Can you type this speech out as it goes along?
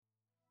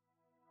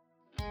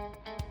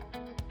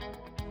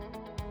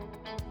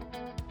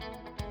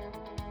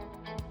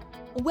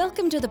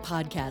Welcome to the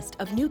podcast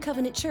of New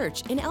Covenant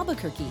Church in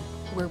Albuquerque,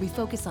 where we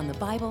focus on the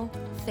Bible,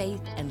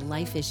 faith, and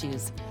life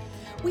issues.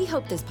 We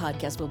hope this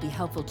podcast will be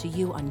helpful to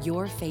you on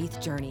your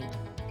faith journey.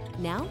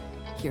 Now,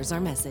 here's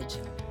our message.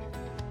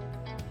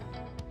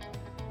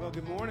 Well,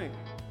 good morning.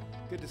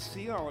 Good to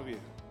see all of you.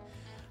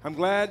 I'm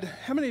glad.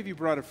 How many of you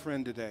brought a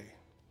friend today?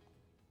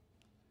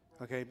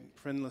 Okay,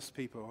 friendless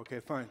people. Okay,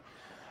 fine.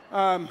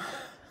 I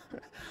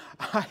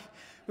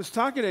was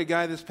talking to a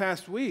guy this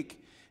past week,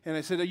 and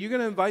I said, "Are you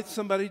going to invite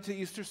somebody to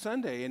Easter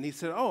Sunday?" And he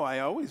said, "Oh, I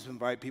always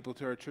invite people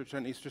to our church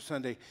on Easter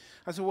Sunday."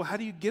 I said, "Well, how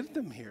do you get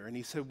them here?" And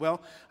he said,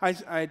 "Well,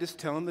 I just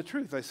tell them the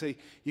truth. I say,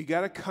 you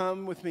got to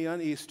come with me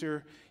on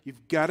Easter.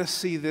 You've got to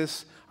see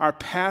this. Our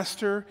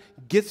pastor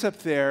gets up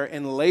there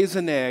and lays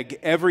an egg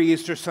every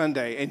Easter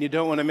Sunday, and you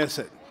don't want to miss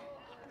it."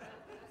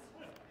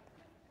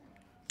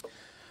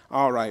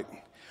 All right.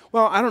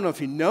 Well, I don't know if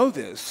you know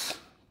this.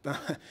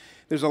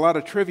 There's a lot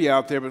of trivia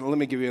out there, but let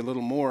me give you a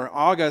little more.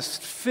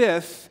 August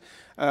 5th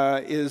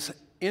is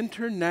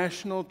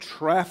International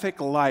Traffic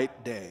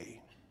Light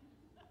Day.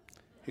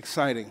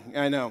 Exciting,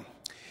 I know.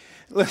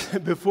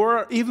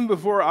 Even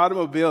before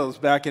automobiles,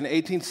 back in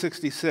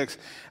 1866,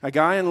 a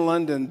guy in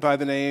London by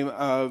the name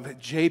of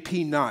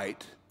J.P.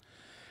 Knight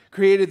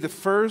created the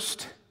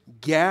first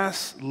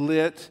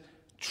gas-lit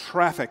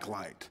traffic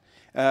light.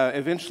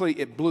 Eventually,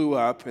 it blew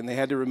up, and they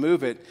had to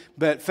remove it.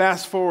 But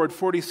fast forward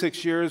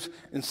 46 years,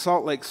 in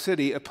Salt Lake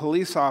City, a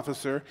police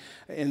officer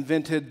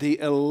invented the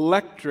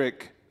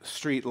electric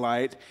street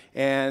light,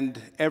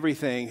 and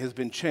everything has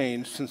been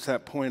changed since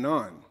that point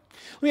on.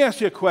 Let me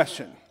ask you a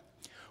question.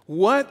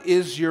 What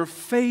is your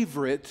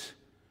favorite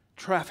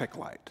traffic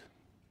light?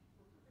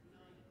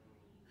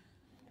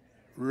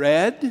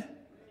 Red?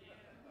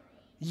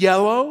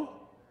 Yellow?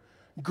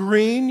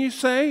 Green, you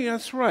say?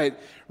 That's right.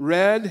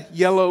 Red,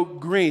 yellow,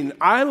 green.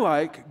 I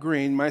like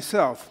green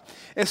myself,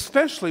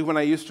 especially when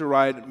I used to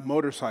ride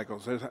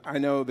motorcycles. I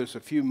know there's a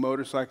few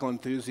motorcycle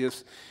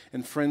enthusiasts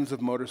and friends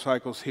of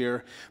motorcycles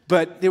here,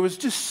 but there was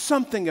just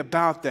something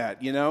about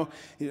that, you know?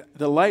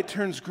 The light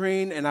turns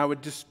green, and I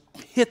would just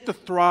hit the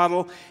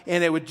throttle,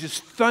 and it would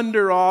just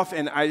thunder off,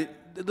 and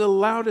the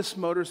loudest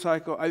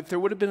motorcycle, if there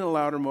would have been a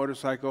louder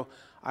motorcycle,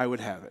 I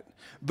would have it.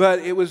 But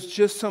it was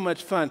just so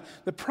much fun.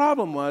 The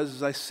problem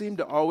was I seemed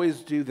to always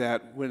do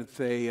that with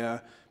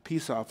a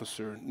peace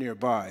officer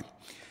nearby.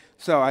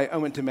 So I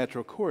went to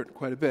Metro Court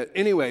quite a bit.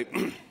 Anyway,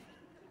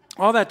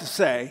 all that to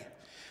say,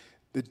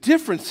 the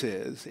difference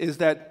is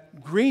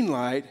that green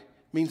light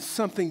means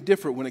something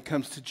different when it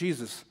comes to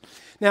Jesus.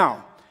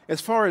 Now,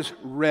 as far as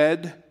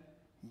red,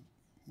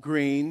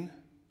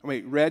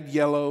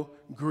 yellow,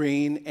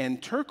 green,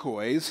 and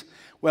turquoise,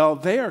 well,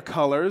 they are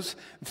colors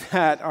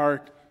that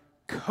are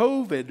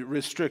COVID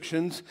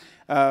restrictions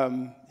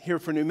here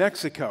for New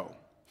Mexico.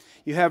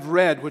 You have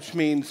red, which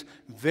means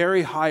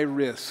very high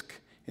risk.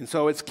 And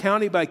so it's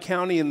county by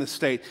county in the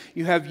state.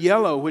 You have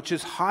yellow, which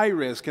is high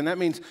risk, and that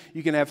means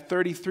you can have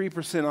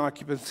 33%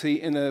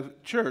 occupancy in a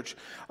church.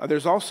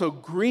 There's also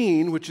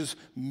green, which is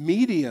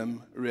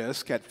medium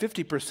risk at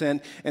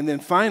 50%. And then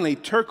finally,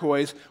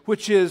 turquoise,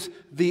 which is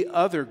the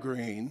other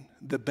green,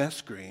 the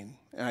best green,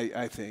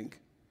 I think.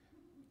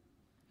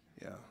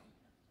 Yeah.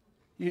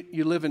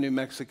 You live in New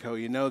Mexico,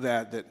 you know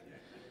that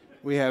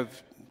we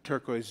have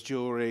turquoise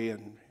jewelry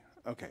and,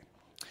 okay,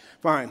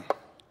 fine.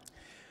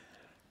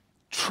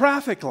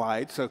 Traffic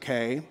lights,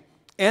 okay,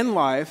 and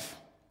life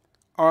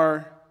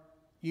are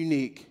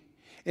unique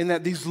in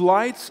that these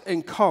lights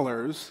and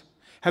colors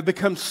have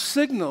become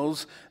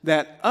signals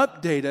that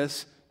update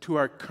us to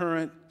our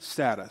current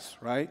status,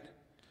 right?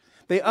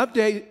 They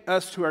update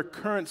us to our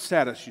current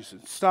status. You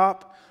should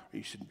stop, or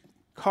you should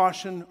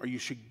caution, or you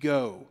should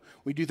go.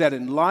 We do that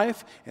in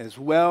life as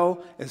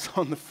well as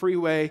on the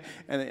freeway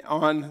and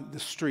on the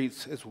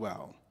streets as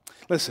well.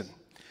 Listen,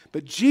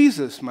 but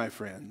Jesus, my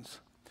friends,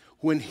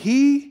 when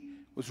he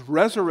was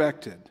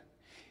resurrected,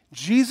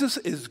 Jesus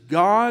is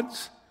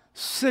God's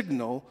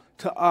signal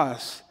to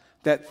us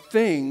that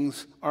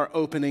things are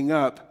opening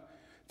up.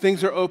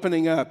 Things are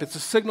opening up. It's a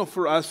signal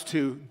for us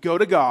to go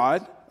to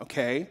God,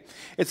 okay?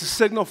 It's a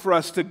signal for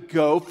us to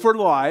go for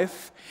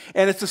life,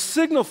 and it's a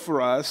signal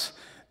for us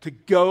to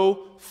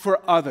go for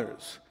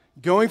others.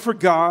 Going for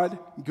God,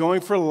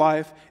 going for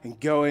life, and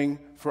going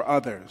for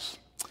others.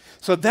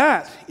 So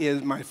that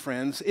is, my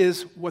friends,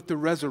 is what the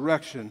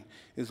resurrection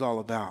is all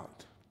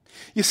about.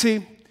 You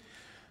see,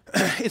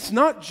 it's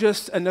not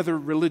just another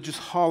religious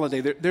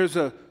holiday. There's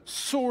a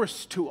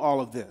source to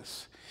all of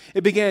this.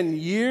 It began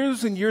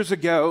years and years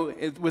ago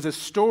with a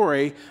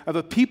story of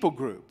a people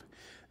group.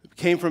 It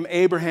came from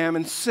Abraham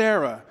and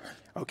Sarah.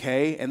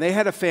 Okay, and they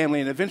had a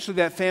family, and eventually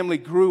that family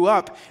grew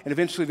up, and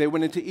eventually they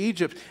went into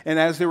Egypt. And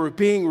as they were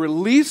being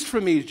released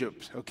from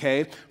Egypt,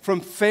 okay,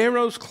 from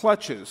Pharaoh's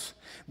clutches,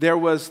 there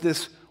was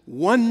this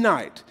one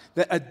night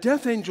that a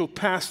death angel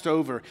passed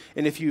over,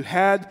 and if you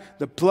had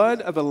the blood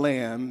of a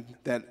lamb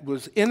that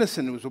was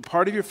innocent, it was a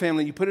part of your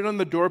family, you put it on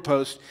the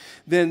doorpost,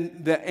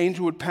 then the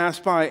angel would pass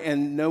by,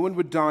 and no one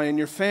would die in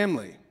your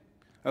family.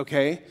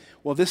 okay?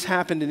 Well, this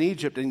happened in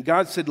Egypt, and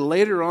God said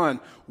later on,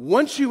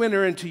 once you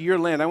enter into your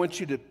land, I want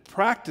you to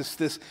practice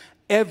this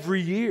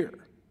every year.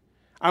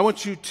 I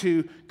want you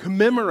to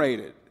commemorate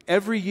it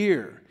every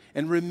year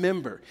and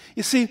remember.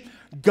 You see,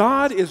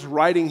 God is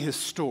writing his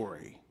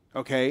story,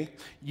 okay?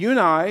 You and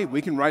I,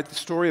 we can write the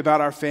story about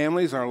our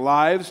families, our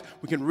lives.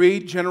 We can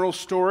read general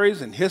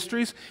stories and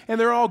histories, and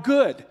they're all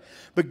good.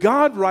 But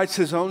God writes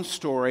his own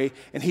story,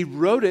 and he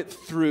wrote it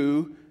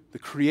through the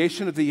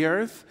creation of the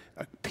earth,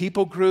 a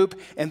people group,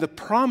 and the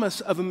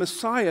promise of a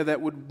Messiah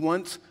that would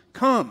once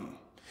come.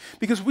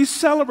 Because we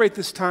celebrate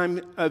this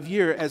time of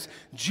year as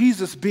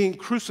Jesus being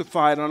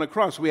crucified on a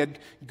cross. We had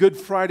Good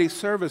Friday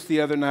service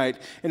the other night,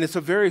 and it's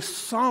a very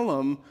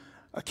solemn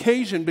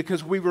occasion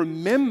because we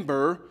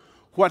remember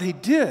what he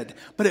did.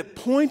 But it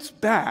points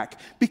back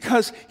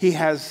because he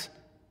has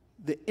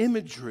the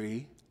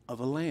imagery of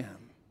a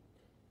lamb.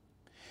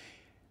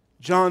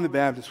 John the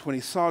Baptist, when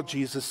he saw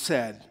Jesus,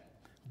 said,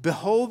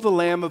 "Behold the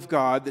Lamb of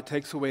God that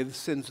takes away the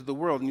sins of the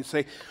world." And you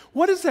say,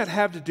 what does that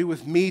have to do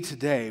with me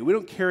today? We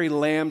don't carry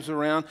lambs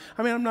around.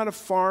 I mean, I'm not a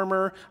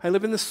farmer. I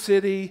live in the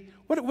city.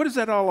 What is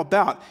that all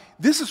about?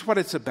 This is what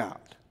it's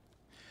about.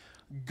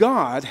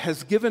 God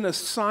has given us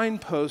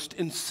signposts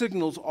and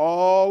signals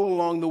all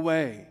along the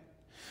way.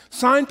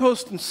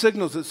 Signposts and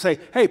signals that say,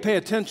 hey, pay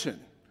attention,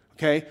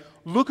 okay?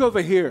 Look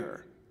over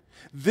here.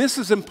 This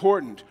is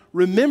important.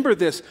 Remember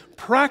this,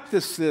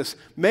 practice this,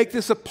 make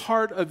this a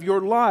part of your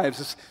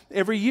lives.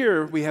 Every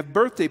year we have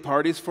birthday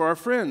parties for our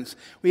friends.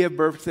 We have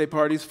birthday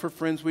parties for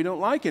friends we don't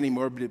like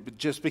anymore, but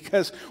just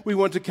because we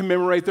want to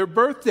commemorate their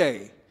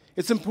birthday.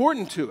 It's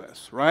important to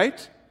us,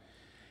 right?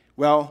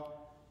 Well,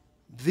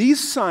 these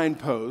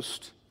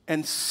signposts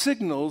and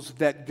signals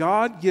that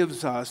God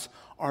gives us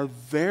are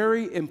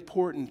very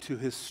important to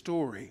his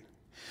story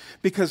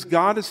because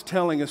God is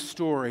telling a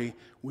story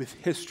with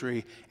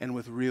history and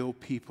with real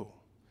people.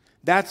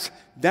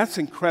 That's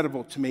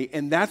incredible to me,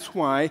 and that's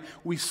why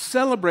we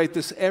celebrate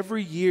this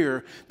every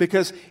year,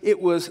 because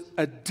it was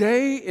a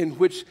day in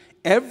which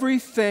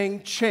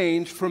everything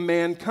changed for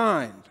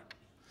mankind.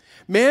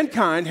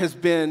 Mankind has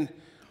been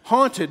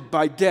haunted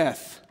by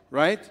death,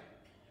 right?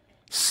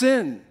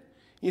 Sin.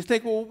 You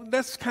think, well,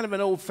 that's kind of an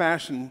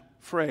old-fashioned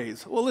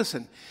phrase. Well,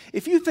 listen,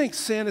 if you think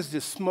sin is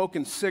just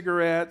smoking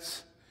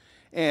cigarettes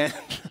and,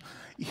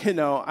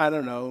 I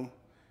don't know,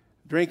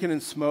 drinking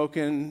and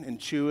smoking and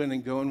chewing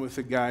and going with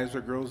the guys or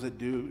girls that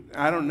do,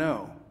 I don't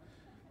know.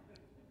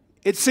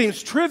 It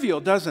seems trivial,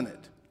 doesn't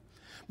it?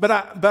 But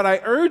I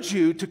urge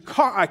you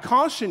I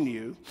caution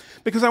you,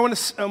 because I want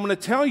to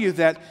tell you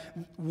that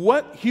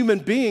what human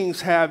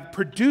beings have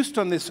produced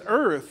on this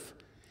earth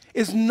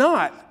is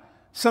not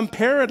some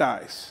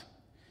paradise.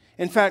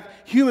 In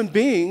fact, human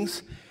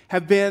beings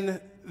have been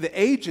the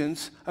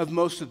agents of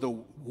most of the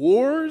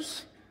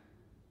wars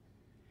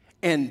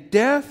and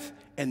death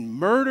and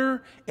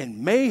murder and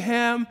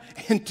mayhem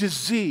and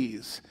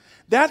disease.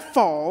 That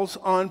falls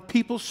on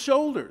people's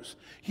shoulders,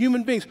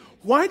 human beings.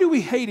 Why do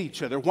we hate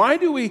each other? Why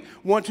do we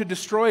want to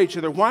destroy each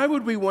other? Why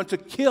would we want to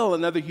kill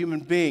another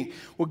human being?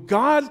 Well,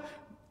 God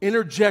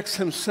interjects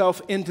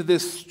himself into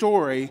this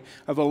story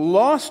of a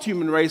lost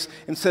human race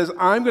and says,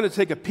 I'm going to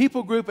take a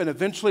people group and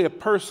eventually a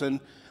person,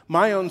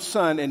 my own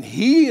son, and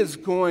he is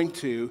going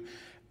to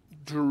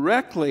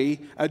directly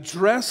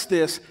address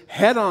this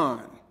head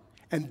on.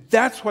 And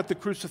that's what the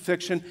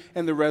crucifixion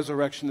and the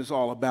resurrection is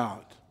all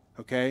about,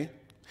 okay?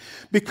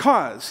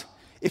 Because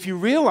if you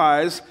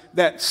realize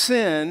that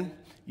sin,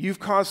 you've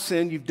caused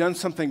sin, you've done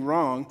something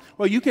wrong,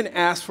 well, you can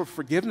ask for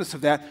forgiveness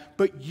of that,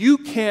 but you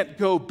can't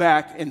go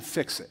back and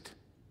fix it.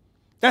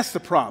 That's the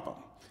problem.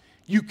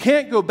 You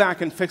can't go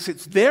back and fix it.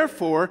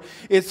 Therefore,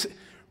 it's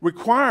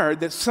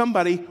required that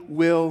somebody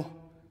will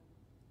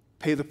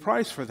pay the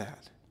price for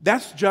that.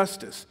 That's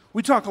justice.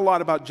 We talk a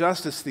lot about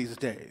justice these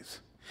days.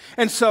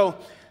 And so,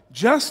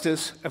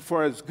 justice, as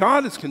far as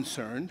God is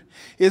concerned,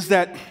 is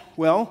that,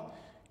 well,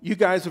 you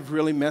guys have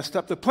really messed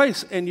up the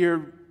place, and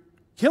you're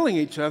killing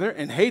each other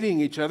and hating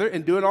each other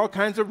and doing all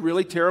kinds of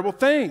really terrible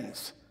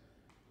things.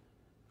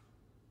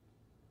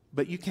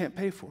 But you can't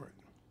pay for it.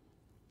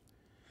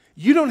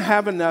 You don't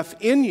have enough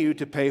in you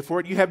to pay for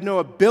it. You have no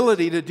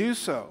ability to do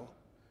so.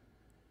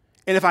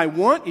 And if I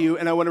want you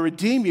and I want to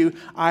redeem you,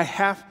 I'm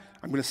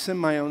going to send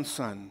my own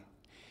son.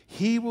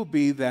 He will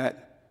be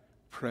that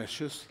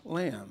precious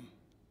lamb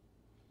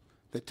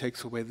that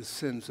takes away the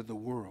sins of the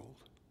world.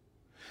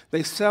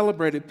 They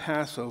celebrated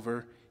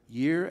Passover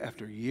year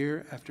after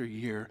year after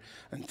year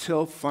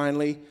until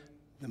finally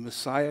the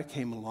Messiah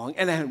came along.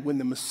 And when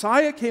the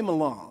Messiah came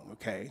along,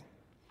 okay,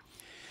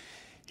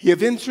 he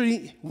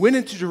eventually went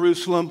into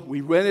Jerusalem.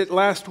 We read it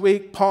last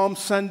week, Palm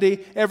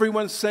Sunday.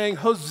 Everyone's saying,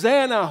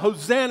 Hosanna,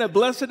 Hosanna,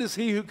 blessed is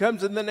he who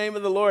comes in the name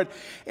of the Lord.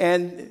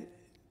 And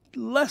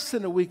less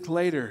than a week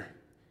later,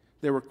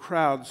 there were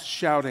crowds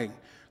shouting,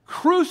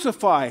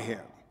 crucify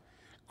him,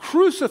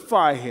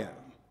 crucify him.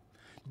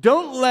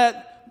 Don't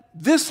let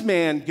this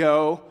man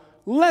go.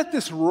 Let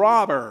this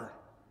robber,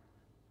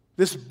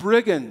 this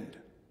brigand,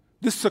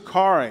 this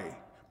Sicarii,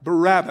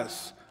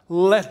 Barabbas,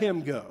 let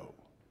him go.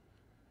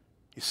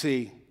 You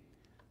see,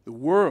 The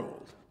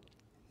world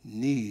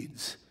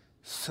needs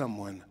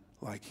someone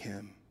like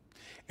him.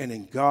 And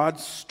in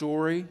God's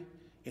story,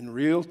 in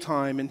real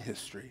time in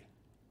history,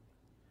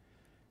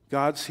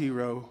 God's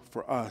hero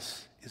for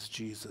us is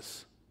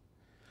Jesus.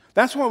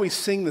 That's why we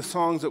sing the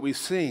songs that we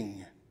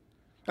sing.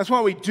 That's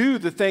why we do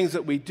the things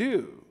that we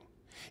do.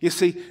 You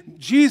see,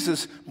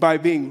 Jesus, by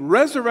being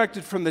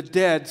resurrected from the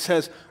dead,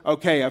 says,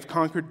 okay, I've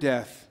conquered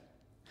death.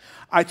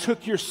 I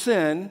took your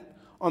sin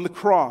on the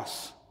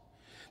cross.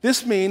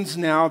 This means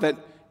now that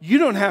you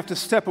don't have to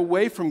step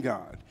away from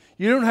God.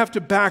 You don't have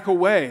to back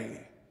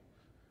away.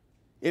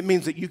 It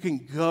means that you can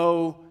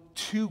go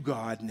to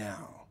God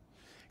now.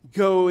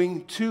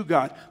 Going to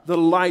God. The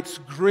light's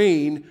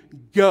green,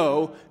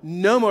 go.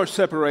 No more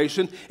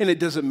separation. And it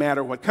doesn't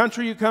matter what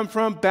country you come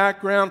from,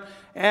 background,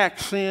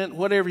 accent,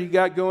 whatever you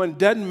got going,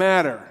 doesn't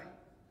matter.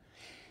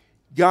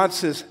 God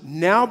says,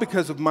 now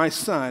because of my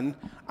son,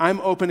 I'm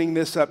opening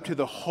this up to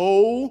the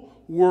whole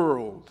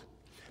world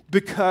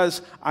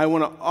because I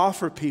want to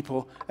offer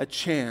people a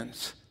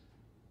chance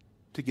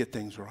to get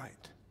things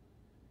right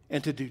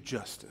and to do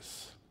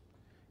justice.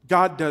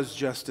 God does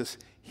justice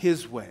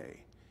his way.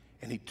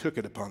 And he took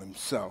it upon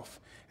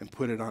himself and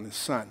put it on his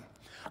son.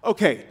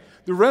 Okay,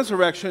 the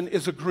resurrection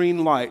is a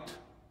green light.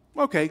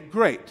 Okay,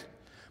 great.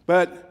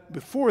 But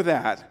before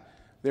that,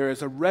 there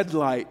is a red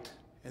light,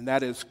 and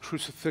that is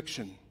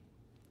crucifixion.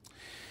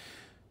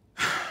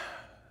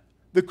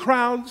 The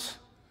crowds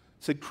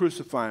said,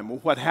 crucify him. Well,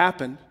 what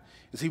happened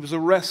is he was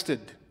arrested.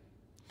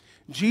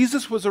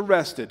 Jesus was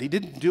arrested. He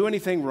didn't do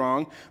anything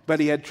wrong, but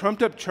he had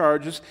trumped up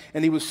charges,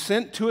 and he was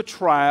sent to a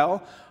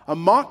trial, a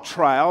mock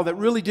trial that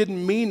really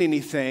didn't mean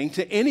anything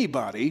to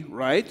anybody,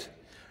 right?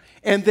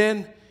 And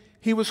then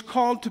he was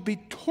called to be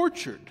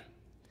tortured.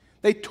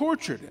 They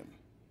tortured him.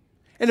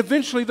 And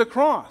eventually the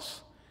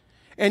cross.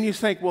 And you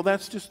think, well,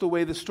 that's just the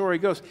way the story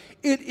goes.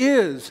 It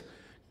is.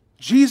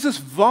 Jesus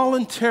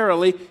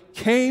voluntarily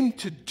came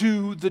to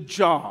do the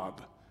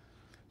job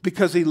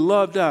because he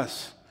loved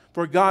us.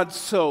 For God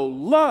so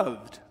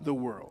loved the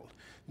world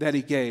that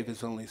he gave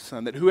his only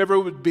son, that whoever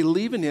would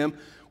believe in him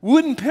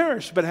wouldn't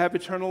perish but have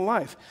eternal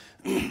life.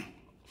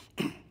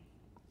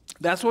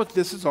 That's what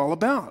this is all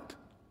about.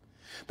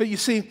 But you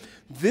see,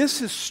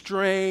 this is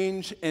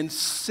strange and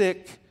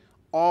sick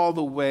all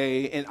the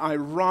way, and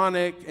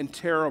ironic and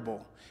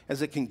terrible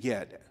as it can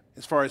get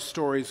as far as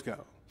stories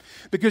go.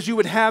 Because you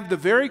would have the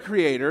very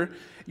creator,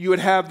 you would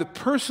have the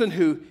person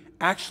who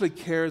actually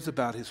cares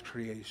about his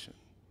creation,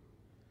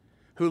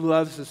 who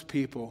loves his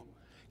people,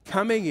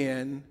 coming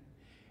in,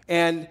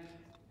 and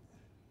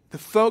the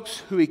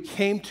folks who he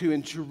came to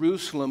in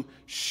Jerusalem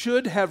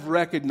should have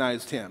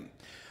recognized him.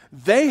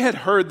 They had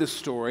heard the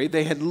story,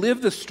 they had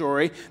lived the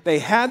story, they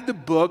had the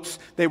books,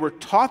 they were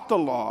taught the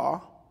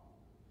law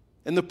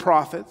and the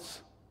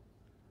prophets,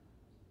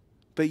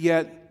 but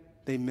yet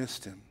they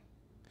missed him.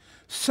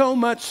 So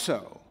much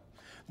so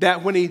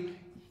that when he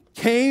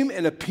came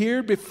and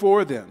appeared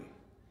before them,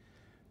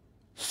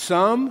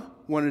 some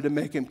wanted to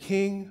make him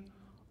king,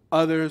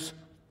 others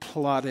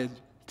plotted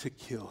to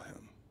kill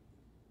him.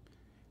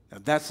 Now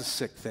that's a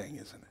sick thing,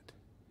 isn't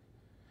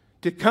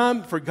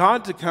it? For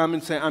God to come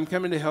and say, I'm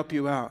coming to help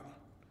you out.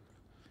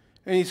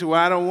 And he said, well,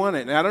 I don't want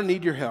it. I don't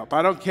need your help.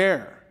 I don't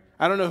care.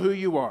 I don't know who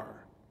you are.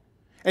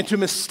 And to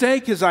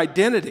mistake his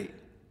identity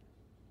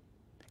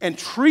and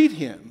treat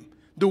him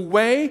the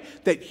way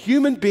that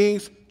human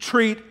beings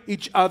treat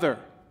each other.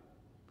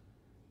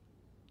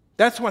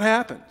 That's what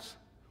happens.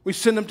 We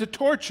send them to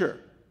torture.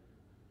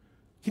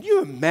 Can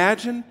you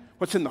imagine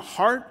what's in the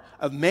heart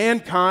of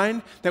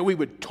mankind, that we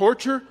would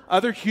torture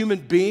other human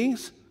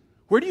beings?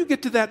 Where do you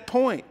get to that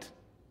point?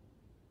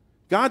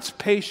 God's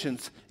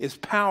patience is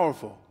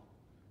powerful.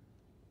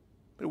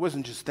 But it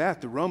wasn't just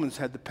that. The Romans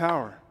had the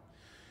power.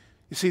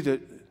 You see,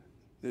 the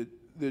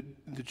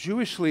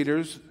Jewish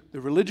leaders,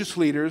 the religious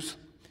leaders,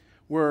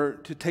 were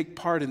to take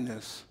part in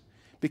this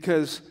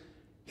because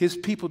his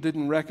people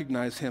didn't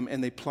recognize him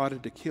and they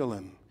plotted to kill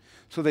him.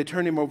 So they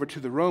turned him over to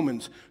the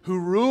Romans, who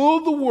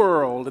ruled the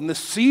world, and the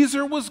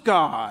Caesar was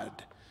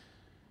God.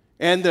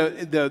 And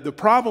the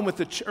problem with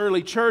the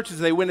early church is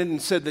they went in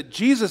and said that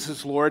Jesus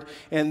is Lord,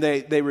 and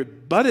they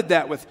rebutted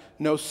that with,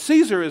 no,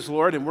 Caesar is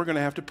Lord, and we're going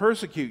to have to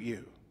persecute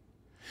you.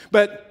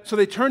 So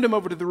they turned him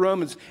over to the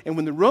Romans, and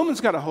when the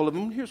Romans got a hold of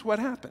him, here's what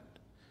happened.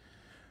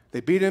 They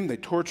beat him, they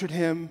tortured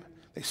him,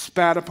 they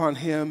spat upon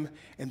him,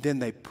 and then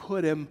they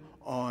put him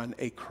on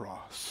a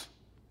cross.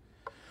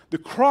 The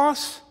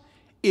cross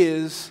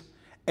is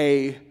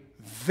a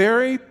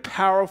very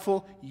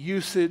powerful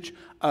usage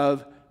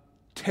of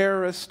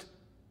terrorist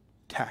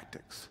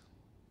tactics.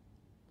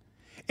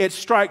 It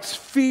strikes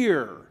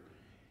fear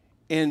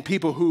in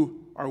people who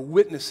are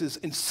witnesses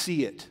and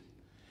see it.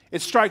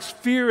 It strikes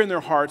fear in their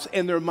hearts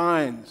and their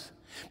minds.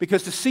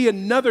 Because to see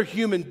another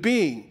human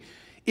being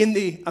in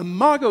the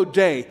Imago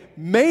Dei,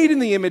 made in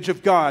the image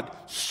of God,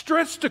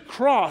 stretched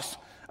across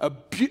a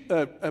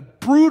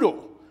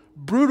brutal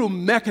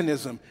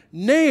mechanism,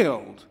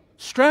 nailed,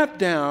 strapped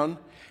down,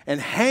 and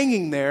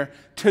hanging there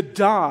to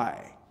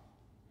die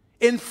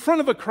in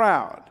front of a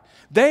crowd.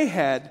 They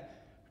had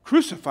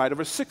crucified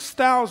over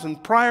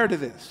 6,000 prior to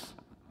this.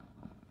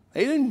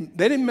 They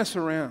didn't mess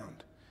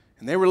around.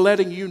 And they were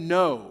letting you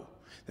know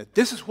that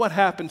this is what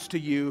happens to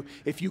you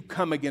if you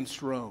come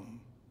against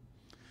Rome.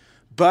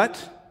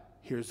 But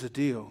here's the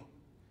deal.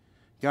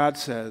 God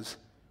says,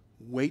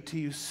 wait till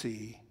you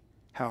see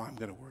how I'm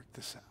going to work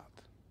this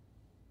out.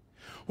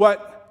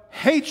 What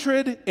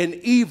hatred and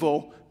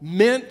evil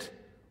meant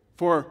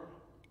for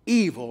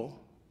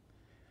evil,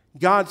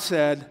 God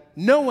said,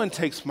 no one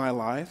takes my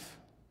life.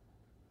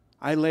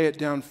 I lay it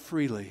down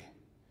freely,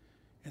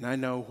 and I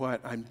know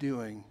what I'm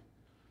doing,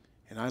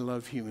 and I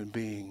love human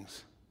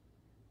beings.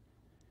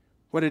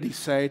 What did he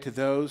say to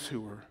those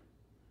who were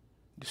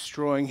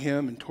destroying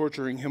him and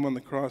torturing him on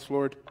the cross?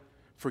 Lord,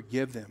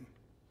 forgive them.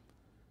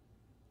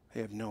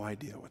 They have no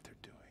idea what they're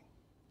doing.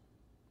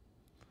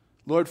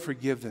 Lord,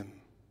 forgive them.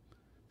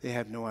 They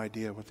have no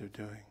idea what they're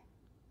doing.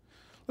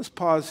 Let's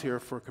pause here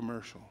for a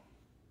commercial.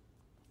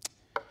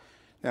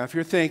 Now, if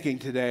you're thinking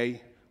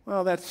today,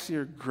 well, that's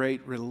your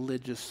great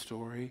religious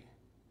story.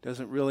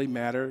 Doesn't really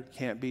matter.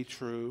 Can't be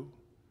true.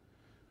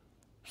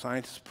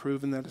 Science has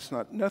proven that it's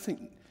not.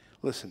 Nothing.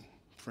 Listen,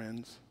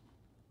 friends.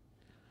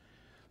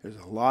 There's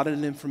a lot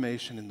of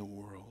information in the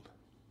world.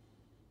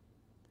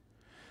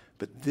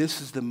 But this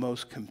is the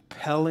most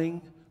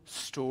compelling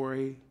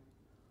story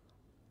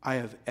I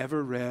have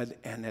ever read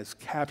and has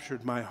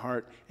captured my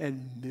heart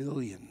and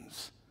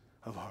millions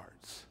of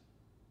hearts.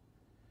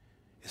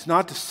 It's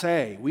not to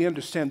say, we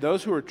understand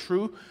those who are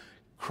true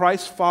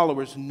Christ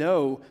followers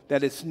know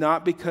that it's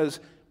not because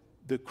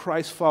the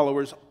Christ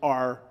followers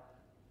are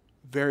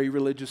very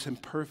religious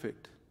and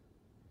perfect.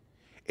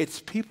 It's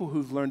people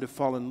who've learned to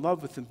fall in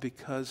love with him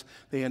because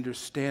they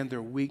understand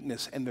their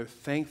weakness and they're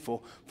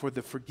thankful for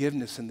the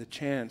forgiveness and the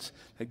chance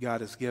that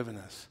God has given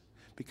us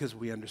because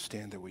we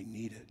understand that we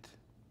need it.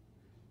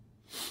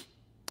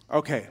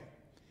 Okay,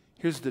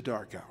 here's the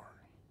dark hour.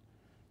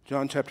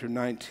 John chapter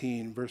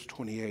 19, verse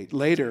 28.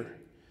 Later,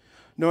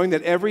 knowing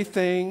that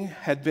everything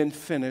had been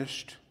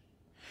finished,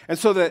 and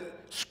so that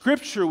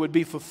Scripture would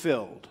be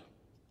fulfilled,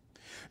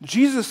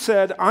 Jesus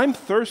said, I'm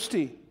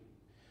thirsty.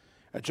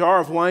 A jar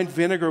of wine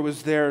vinegar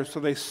was there, so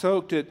they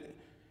soaked a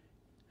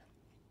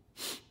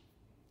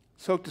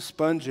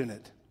sponge in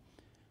it,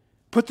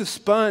 put the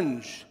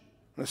sponge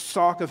on a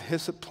stalk of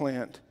hyssop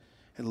plant,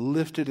 and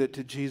lifted it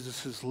to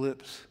Jesus'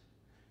 lips.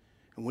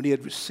 And when he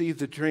had received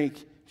the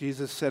drink,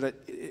 Jesus said,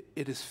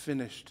 it is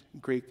finished.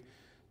 In Greek,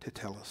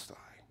 tetelestai.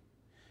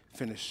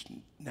 Finished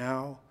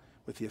now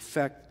with the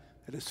effect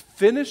that is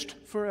finished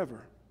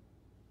forever.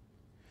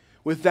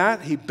 With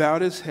that, he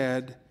bowed his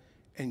head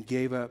and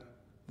gave up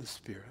the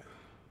spirit.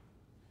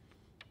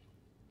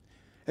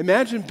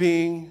 Imagine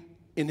being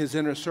in his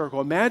inner circle.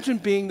 Imagine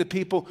being the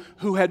people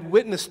who had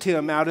witnessed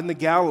him out in the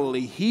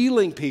Galilee,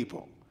 healing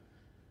people.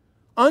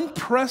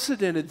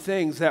 Unprecedented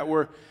things that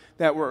were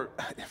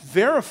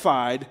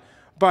verified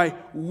by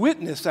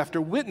witness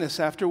after witness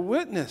after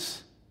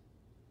witness.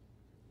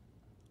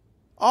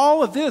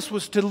 All of this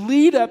was to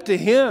lead up to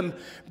him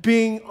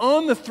being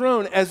on the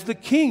throne as the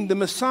king, the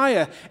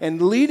Messiah, and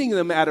leading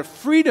them out of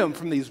freedom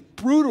from these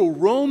brutal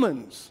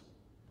Romans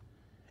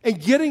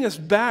and getting us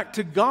back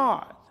to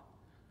God.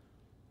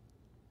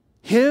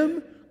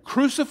 Him,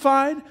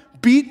 crucified,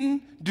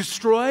 beaten,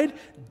 destroyed,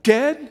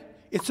 dead.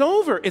 It's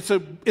over. It's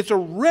a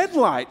red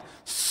light.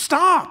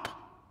 Stop.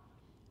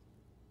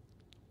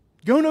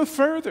 Go no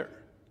further.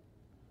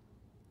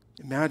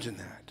 Imagine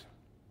that.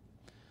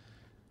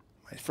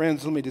 My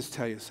friends, let me just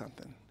tell you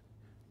something.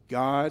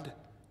 God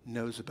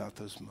knows about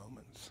those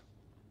moments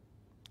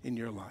in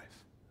your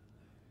life.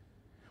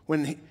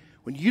 When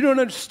you don't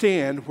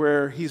understand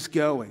where he's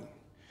going,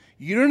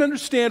 you don't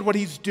understand what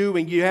he's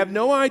doing, you have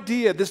no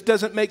idea, this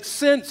doesn't make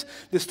sense,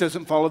 this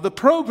doesn't follow the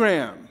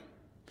program.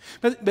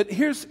 But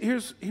here's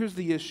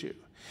the issue.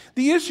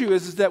 The issue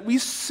is that we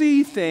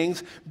see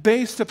things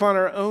based upon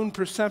our own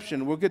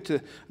perception. We'll get to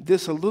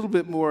this a little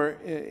bit more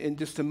in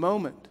just a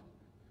moment.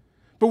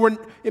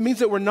 But it means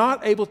that we're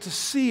not able to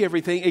see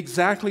everything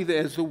exactly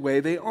as the way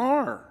they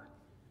are.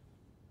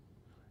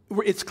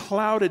 It's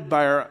clouded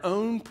by our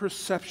own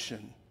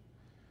perception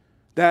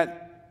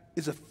that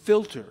is a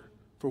filter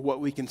for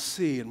what we can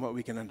see and what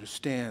we can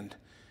understand.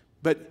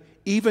 But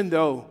even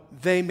though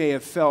they may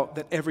have felt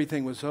that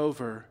everything was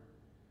over,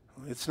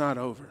 it's not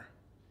over.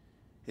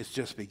 It's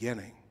just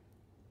beginning.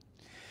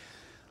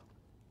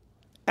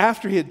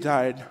 After he had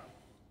died,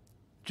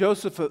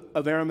 Joseph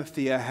of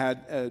Arimathea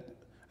had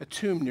a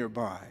tomb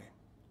nearby.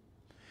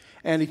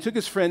 And he took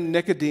his friend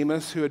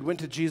Nicodemus, who had went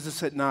to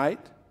Jesus at night,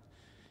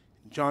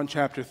 John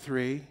chapter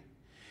 3,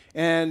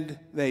 and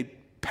they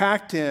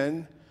packed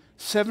in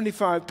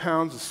 75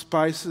 pounds of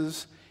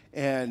spices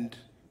and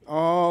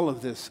all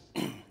of this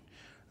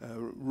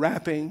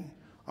wrapping,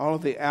 all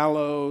of the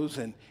aloes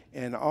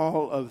and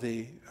all of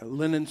the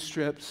linen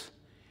strips,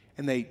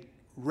 and they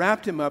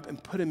wrapped him up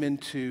and put him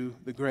into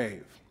the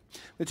grave.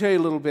 Let me tell you a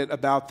little bit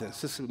about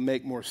this. This would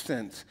make more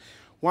sense.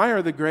 Why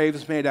are the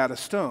graves made out of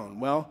stone?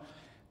 Well,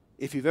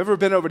 if you've ever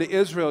been over to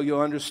Israel,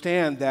 you'll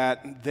understand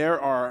that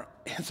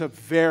it's a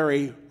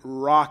very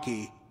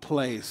rocky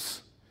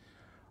place.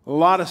 A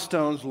lot of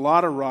stones, a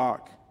lot of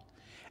rock.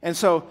 And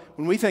so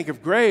when we think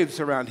of graves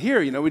around here,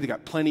 we've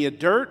got plenty of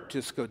dirt.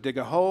 Just go dig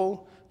a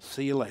hole.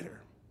 See you later.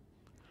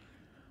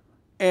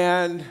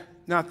 And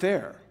not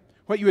there.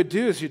 What you would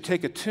do is you'd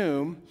take a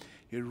tomb,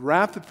 you'd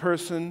wrap the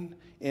person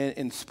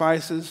in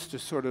spices to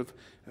sort of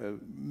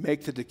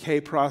make the decay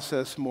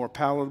process more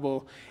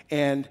palatable.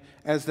 And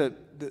as the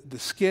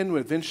skin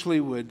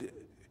would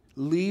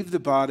leave the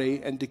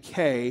body and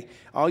decay,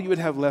 all you would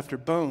have left are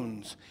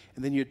bones.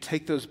 And then you'd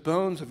take those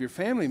bones of your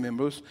family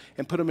members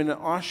and put them in an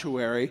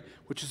ossuary,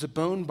 which is a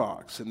bone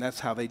box. And that's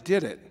how they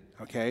did it,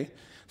 okay?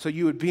 So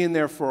you would be in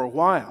there for a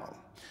while.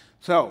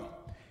 So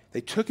they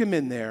took him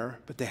in there,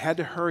 but they had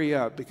to hurry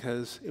up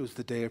because it was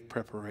the day of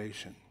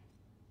preparation.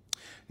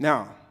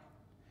 Now,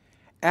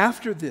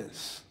 after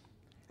this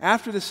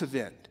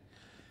event,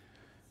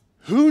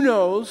 who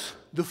knows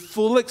the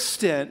full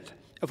extent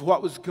of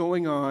what was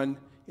going on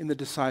in the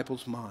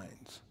disciples'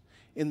 minds,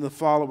 in the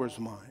followers'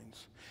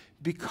 minds,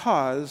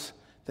 because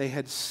they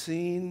had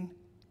seen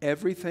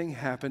everything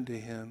happen to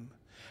him.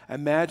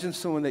 Imagine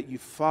someone that you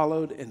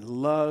followed and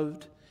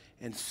loved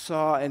and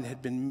saw and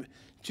had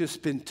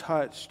just been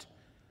touched.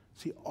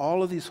 See,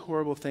 all of these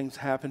horrible things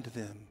happen to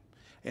them,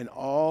 and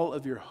all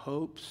of your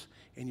hopes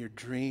and your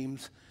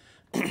dreams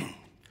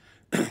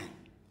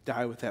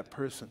die with that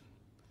person.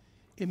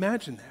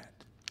 Imagine that.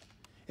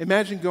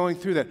 Imagine going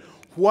through that.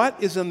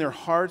 What is in their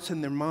hearts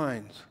and their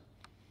minds?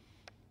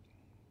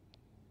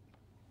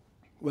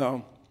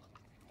 Well,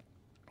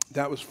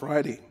 that was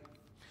Friday.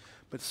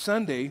 But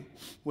Sunday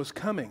was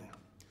coming.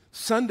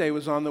 Sunday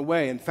was on the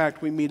way. In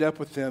fact, we meet up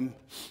with them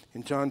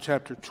in John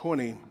chapter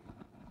 20,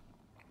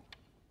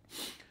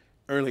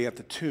 early at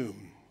the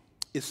tomb.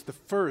 It's the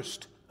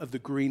first of the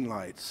green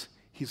lights.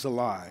 He's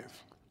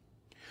alive.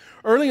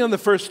 Early on the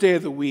first day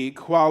of the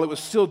week, while it was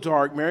still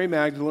dark, Mary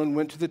Magdalene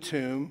went to the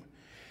tomb,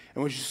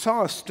 and when she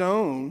saw a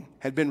stone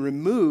had been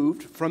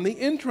removed from the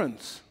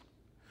entrance.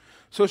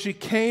 So she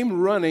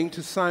came running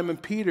to Simon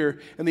Peter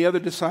and the other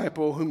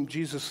disciple whom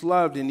Jesus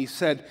loved, and he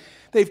said,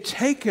 "They've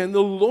taken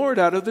the Lord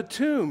out of the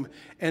tomb,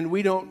 and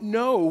we don't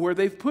know where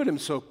they've put him."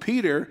 So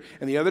Peter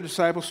and the other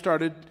disciple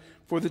started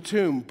for the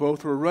tomb.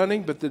 Both were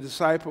running, but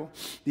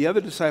the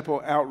other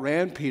disciple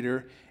outran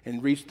Peter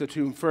and reached the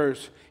tomb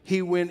first.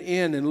 He went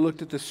in and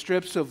looked at the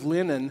strips of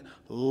linen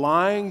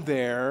lying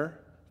there,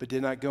 but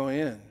did not go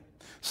in.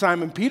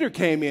 Simon Peter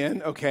came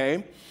in,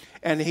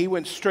 and he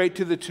went straight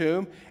to the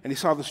tomb, and he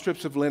saw the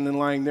strips of linen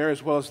lying there,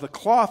 as well as the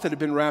cloth that had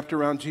been wrapped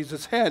around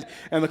Jesus' head.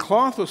 And the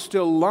cloth was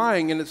still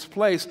lying in its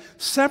place,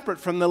 separate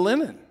from the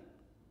linen.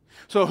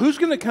 So who's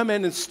going to come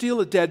in and steal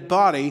a dead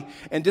body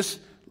and just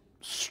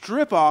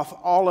strip off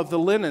all of the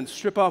linen,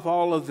 strip off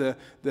all of the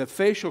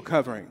facial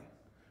covering?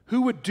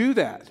 Who would do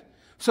that?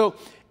 So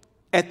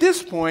at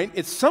this point,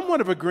 it's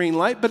somewhat of a green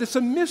light, but it's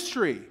a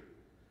mystery.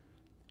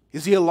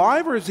 Is he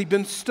alive or has he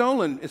been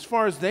stolen? As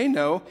far as they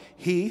know,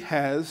 he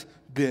has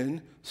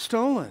been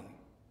stolen.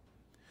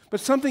 But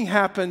something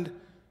happened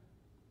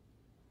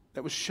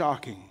that was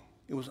shocking.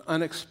 It was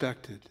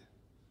unexpected.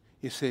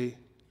 You see,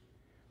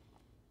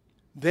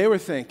 they were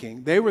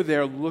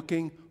there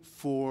looking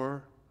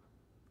for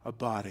a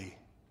body,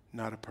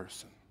 not a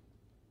person.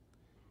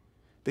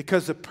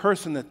 Because the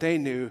person that they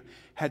knew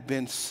had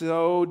been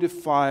so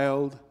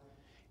defiled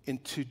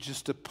into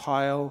just a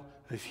pile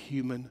of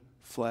human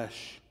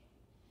flesh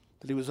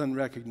that he was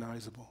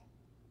unrecognizable.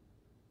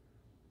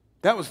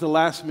 That was the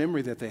last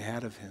memory that they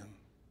had of him.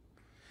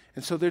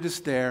 And so they're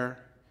just there.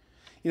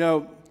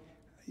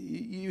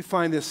 You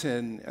find this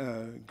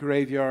in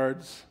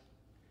graveyards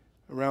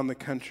around the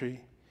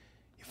country.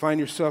 You find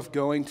yourself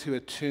going to a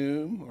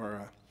tomb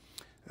or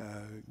a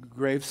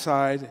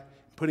graveside,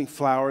 putting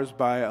flowers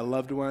by a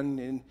loved one.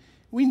 And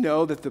we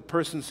know that the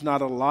person's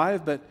not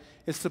alive, but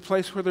it's the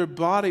place where their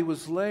body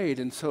was laid.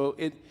 And so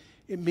it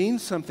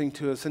means something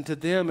to us. And to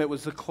them, it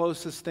was the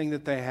closest thing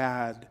that they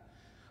had.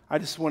 I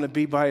just want to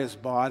be by his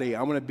body.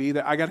 I want to be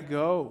there. I got to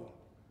go.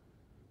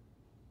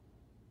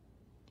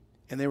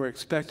 And they were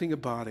expecting a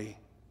body.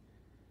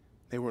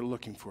 They were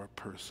looking for a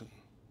person.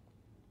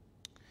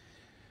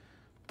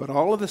 But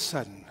all of a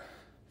sudden,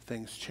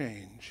 things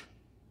change.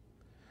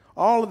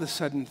 All of a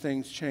sudden,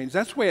 things change.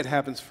 That's the way it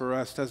happens for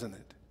us, doesn't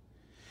it?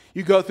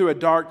 You go through a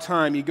dark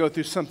time. You go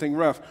through something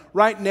rough.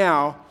 Right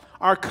now,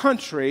 our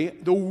country,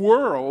 the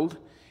world,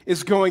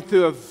 is going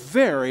through a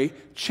very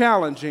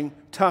challenging,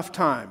 tough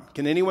time.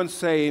 Can anyone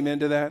say amen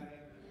to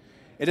that?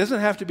 It doesn't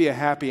have to be a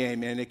happy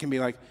amen. It can be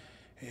like,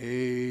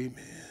 amen.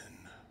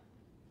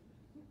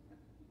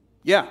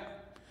 Yeah,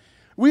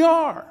 we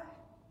are.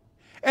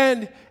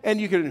 And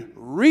you can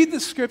read the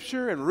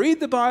scripture and read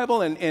the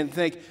Bible and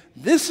think,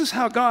 this is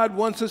how God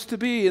wants us to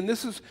be, and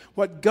this is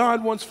what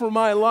God wants for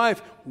my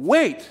life.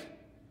 Wait,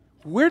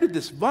 where did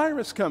this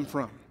virus come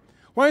from?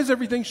 Why is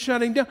everything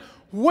shutting down?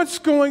 What's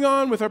going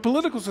on with our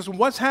political system?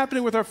 What's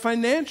happening with our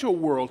financial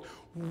world?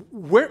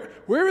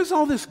 Where is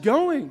all this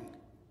going?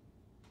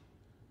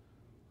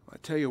 I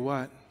tell you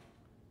what,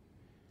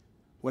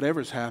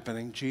 whatever's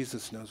happening,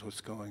 Jesus knows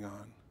what's going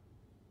on.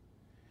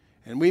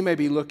 And we may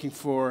be looking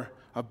for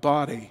a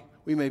body.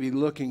 We may be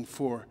looking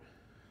for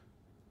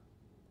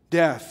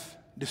death,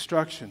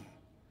 destruction.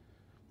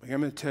 But I'm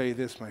going to tell you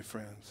this, my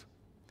friends.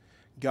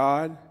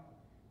 God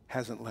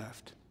hasn't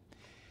left.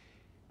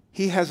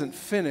 He hasn't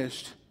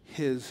finished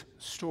his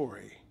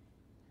story.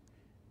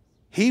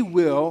 He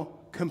will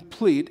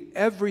complete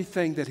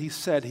everything that he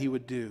said he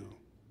would do.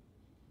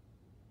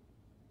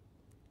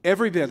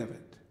 Every bit of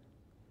it.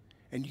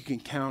 And you can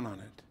count on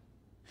it.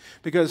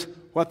 Because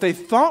what they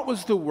thought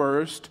was the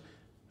worst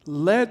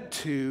led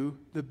to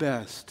the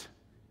best,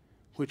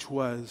 which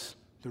was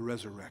the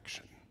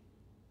resurrection.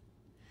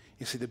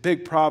 You see, the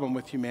big problem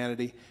with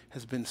humanity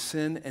has been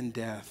sin and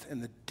death.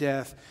 And the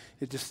death,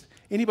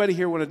 anybody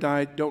here want to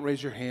die? Don't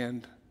raise your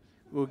hand.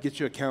 We'll get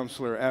you a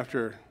counselor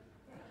after.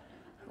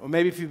 Or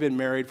maybe if you've been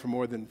married for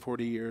more than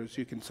 40 years,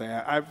 you can say,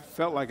 I've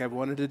felt like I've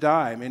wanted to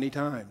die many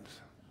times.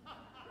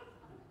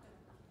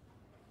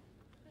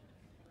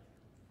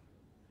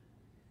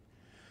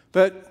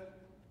 But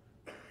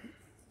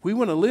we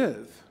want to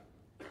live.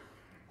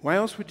 Why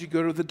else would you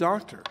go to the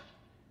doctor?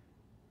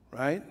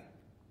 Right?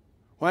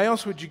 Why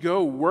else would you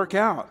go work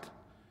out?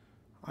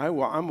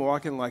 I'm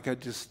walking like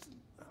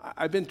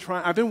I've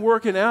been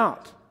working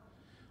out.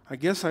 I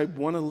guess I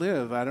want to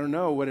live. I don't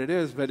know what it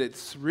is, but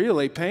it's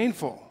really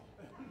painful.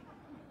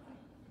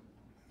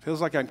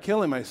 Feels like I'm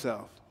killing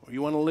myself. Well,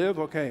 you want to live?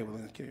 Okay. Well,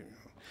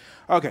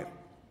 okay.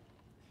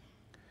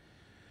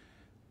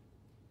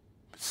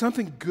 But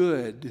something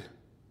good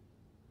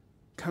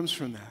comes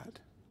from that.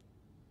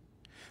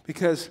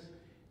 Because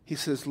he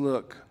says,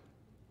 look,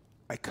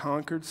 I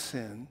conquered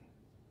sin.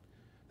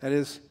 That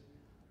is,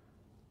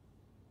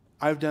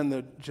 I've done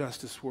the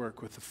justice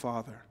work with the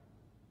Father.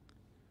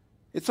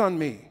 It's on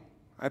me.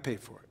 I pay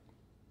for it.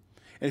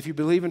 And if you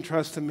believe and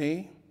trust in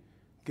me,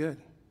 good.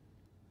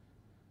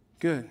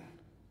 Good.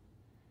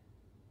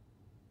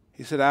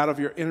 He said, out of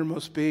your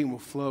innermost being will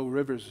flow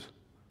rivers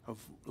of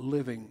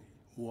living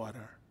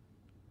water.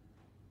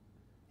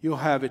 You'll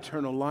have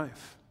eternal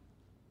life.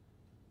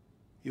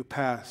 You'll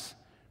pass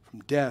from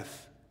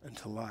death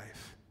unto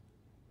life.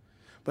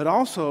 But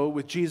also,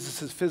 with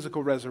Jesus'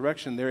 physical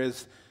resurrection, there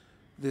is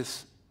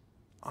this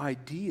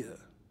idea,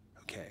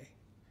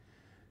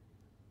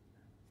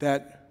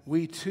 that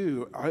we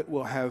too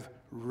will have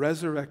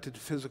resurrected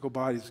physical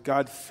bodies.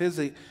 God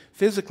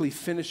physically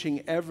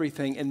finishing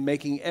everything and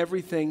making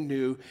everything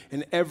new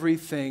and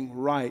everything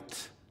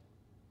right.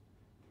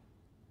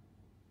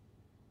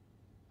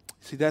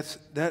 See,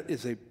 that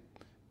is a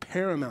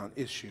paramount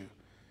issue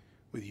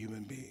with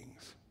human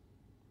beings.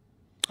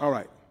 All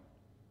right.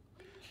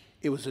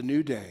 It was a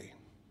new day.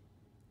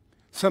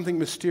 Something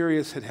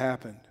mysterious had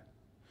happened.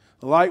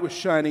 The light was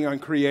shining on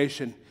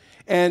creation.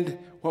 And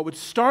what would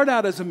start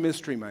out as a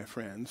mystery, my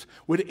friends,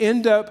 would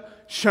end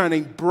up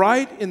shining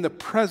bright in the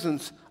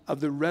presence of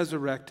the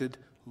resurrected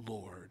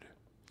Lord.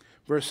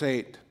 Verse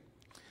 8.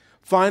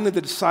 Finally,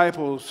 the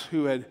disciples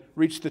who had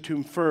reached the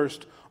tomb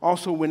first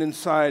also went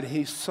inside.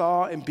 He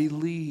saw and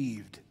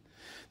believed.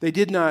 They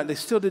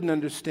still didn't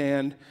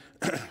understand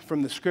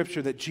from the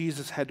scripture that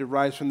Jesus had to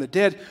rise from the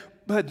dead.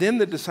 But then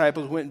the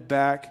disciples went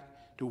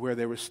back to where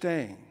they were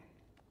staying.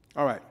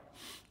 All right.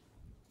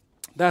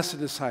 That's the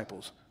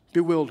disciples.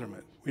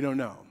 Bewilderment. We don't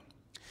know.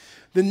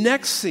 The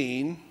next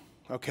scene,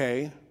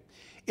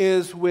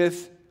 is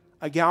with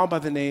a gal by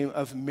the name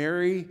of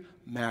Mary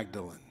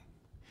Magdalene.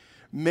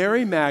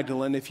 Mary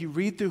Magdalene, if you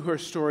read through her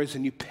stories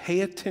and you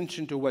pay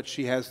attention to what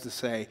she has to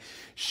say,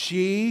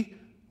 she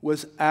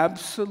was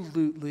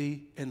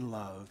absolutely in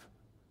love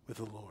with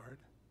the Lord.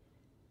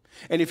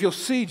 And if you'll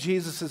see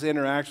Jesus'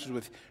 interactions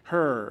with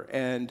her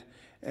and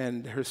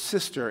her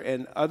sister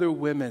and other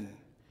women,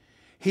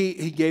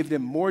 he gave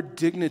them more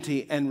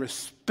dignity and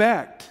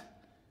respect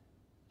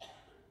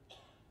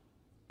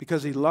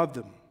because he loved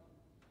them,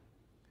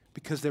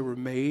 because they were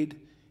made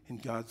in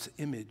God's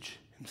image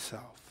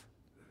himself.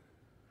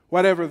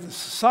 Whatever the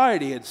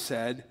society had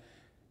said,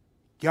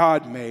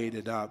 God made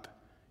it up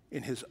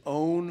in his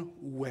own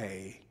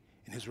way,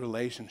 in his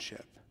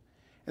relationship.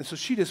 And so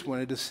she just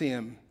wanted to see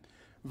him.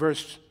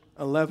 Verse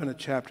 11 of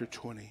chapter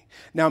 20.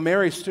 Now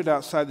Mary stood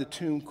outside the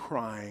tomb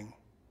crying.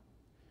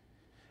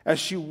 As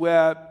she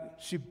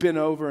wept, she bent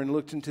over and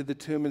looked into the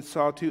tomb and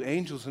saw two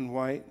angels in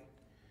white,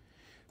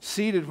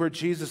 seated where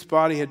Jesus'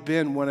 body had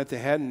been, one at the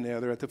head and the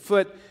other at the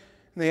foot.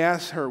 And they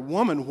asked her,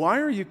 "Woman, why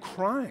are you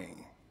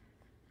crying?"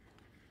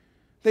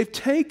 "They've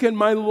taken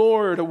my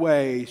Lord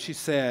away," she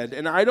said,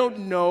 "and I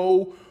don't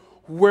know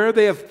where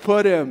they have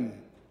put him."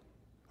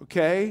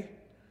 Okay?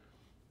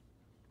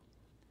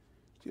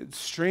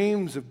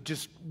 Streams of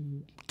just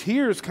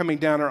tears coming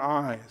down her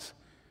eyes.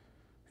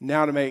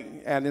 Now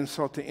to add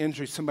insult to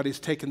injury, somebody's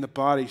taken the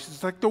body.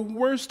 She's like, the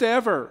worst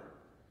ever.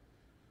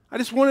 I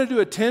just wanted to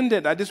attend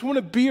it. I just want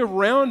to be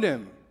around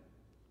him.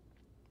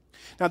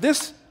 Now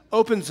this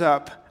opens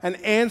up an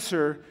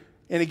answer,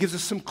 and it gives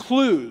us some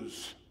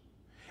clues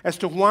as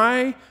to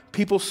why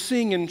people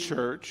sing in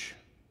church,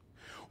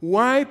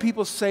 why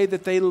people say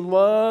that they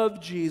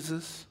love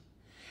Jesus.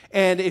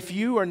 And if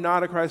you are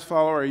not a Christ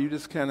follower, or you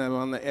just kind of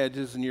on the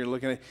edges and you're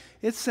looking at it,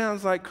 it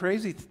sounds like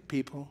crazy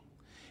people.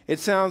 It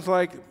sounds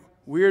like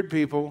weird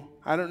people.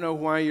 I don't know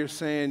why you're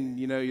saying,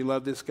 you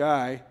love this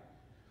guy.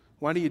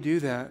 Why do you do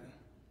that?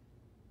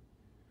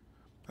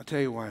 I'll tell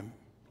you why.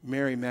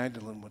 Mary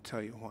Magdalene will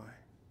tell you why.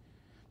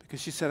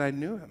 Because she said, I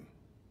knew him.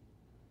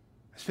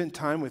 I spent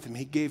time with him.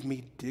 He gave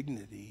me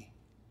dignity.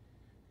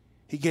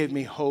 He gave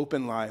me hope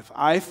in life.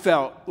 I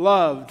felt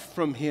loved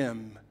from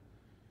him.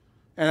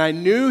 And I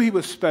knew he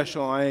was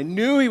special. I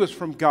knew he was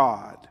from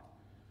God.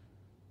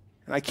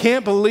 And I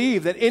can't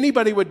believe that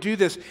anybody would do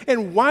this.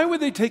 And why would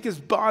they take his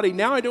body?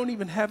 Now I don't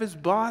even have his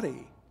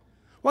body.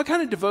 What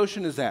kind of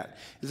devotion is that?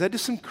 Is that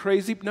just some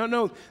crazy?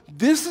 No.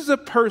 This is a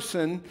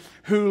person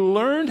who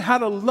learned how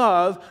to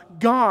love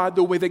God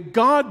the way that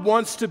God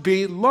wants to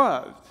be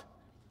loved.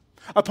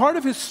 A part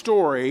of his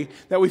story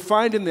that we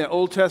find in the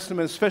Old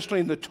Testament, especially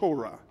in the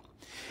Torah,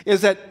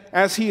 is that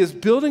as he is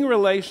building a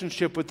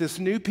relationship with this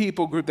new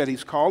people group that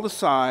he's called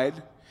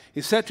aside,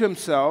 he said to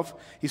himself,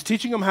 he's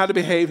teaching them how to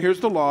behave. Here's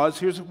the laws.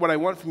 Here's what I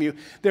want from you.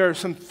 There are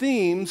some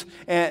themes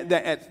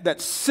that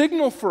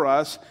signal for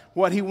us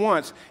what he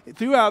wants.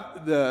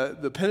 Throughout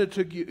the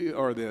Pentateuch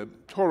or the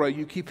Torah,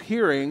 you keep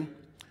hearing,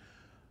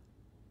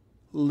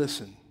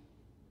 listen.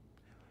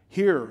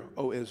 Hear,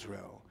 O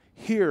Israel.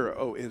 Hear,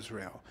 O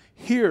Israel.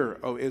 Hear,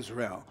 O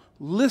Israel.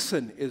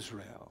 Listen,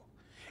 Israel.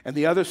 And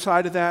the other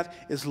side of that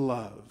is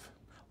love.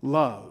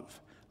 Love.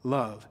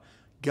 Love.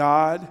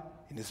 God,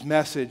 in his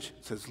message,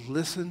 says,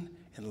 listen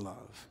and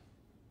love.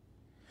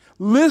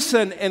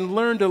 Listen and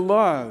learn to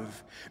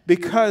love,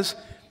 because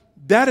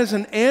that is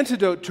an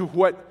antidote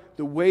to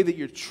the way that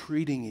you're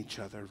treating each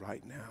other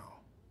right now.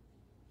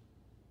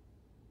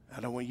 I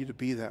don't want you to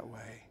be that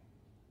way.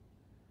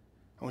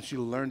 I want you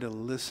to learn to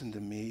listen to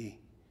me.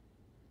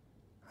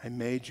 I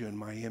made you in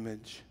my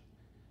image,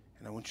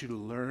 and I want you to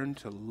learn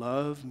to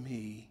love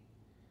me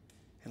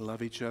and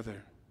love each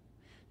other.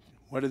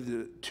 What are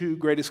the two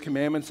greatest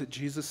commandments that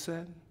Jesus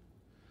said?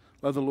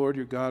 Love the Lord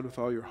your God with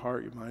all your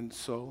heart, your mind, and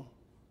soul.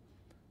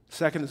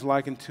 Second is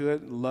likened to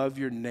it, love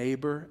your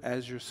neighbor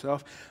as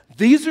yourself.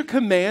 These are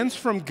commands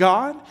from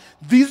God.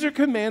 These are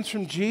commands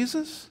from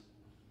Jesus.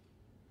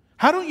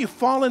 How don't you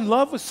fall in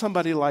love with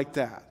somebody like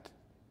that?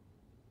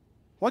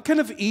 What kind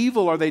of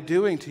evil are they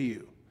doing to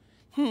you?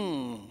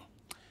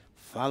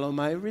 Follow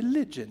my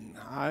religion.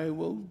 I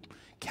will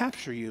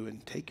capture you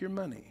and take your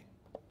money.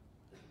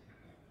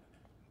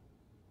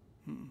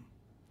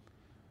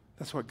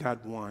 That's what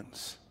God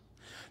wants.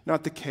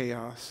 Not the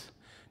chaos,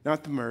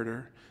 not the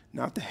murder,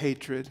 not the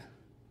hatred.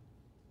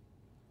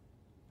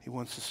 He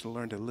wants us to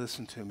learn to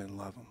listen to him and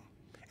love him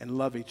and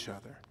love each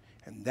other.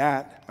 And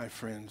that, my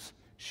friends,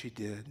 she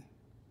did.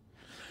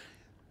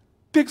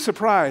 Big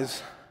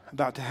surprise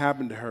about to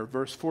happen to her.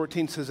 Verse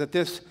 14 says, at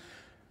this,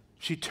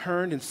 she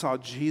turned and saw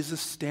Jesus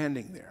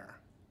standing there.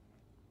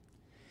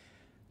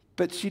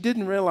 But she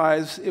didn't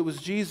realize it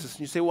was Jesus.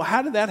 And you say, well,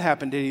 how did that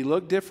happen? Did he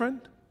look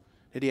different?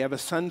 Did he have a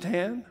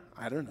suntan?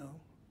 I don't know.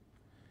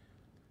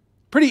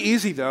 Pretty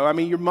easy, though. I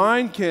mean, your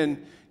mind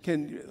can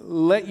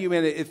let you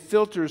in. It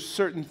filters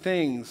certain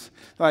things.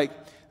 Like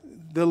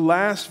the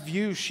last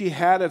view she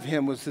had of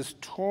him was this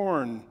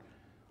torn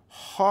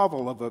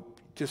hovel of a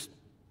just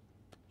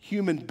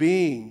human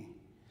being.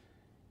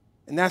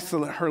 And that's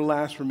her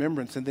last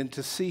remembrance. And then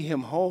to see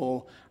him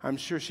whole, I'm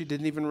sure she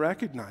didn't even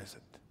recognize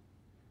it.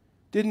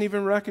 Didn't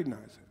even recognize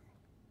it.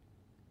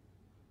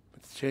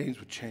 But the change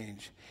would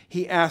change.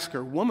 He asked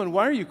her, woman,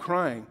 why are you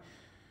crying?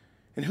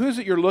 And who is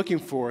it you're looking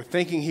for?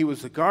 Thinking he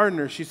was the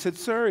gardener, she said,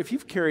 sir, if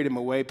you've carried him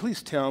away,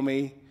 please tell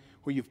me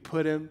where you've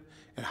put him,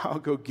 and I'll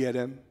go get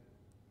him.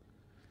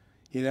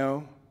 You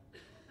know,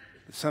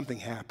 something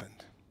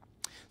happened.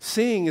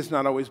 Seeing is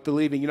not always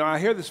believing. You know, I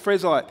hear this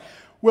phrase a lot.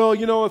 Well,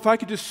 you know, if I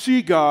could just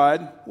see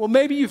God, well,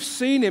 maybe you've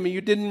seen him and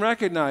you didn't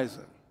recognize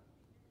him.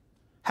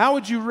 How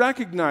would you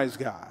recognize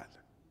God?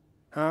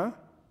 Huh?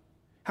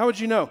 How would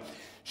you know?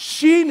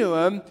 She knew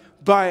him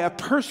by a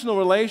personal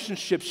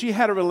relationship. She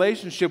had a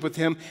relationship with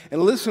him.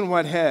 And listen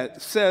what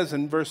it says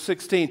in verse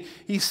 16.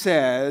 He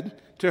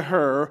said to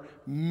her,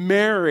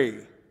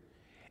 Mary.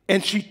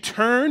 And she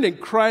turned and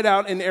cried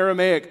out in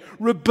Aramaic,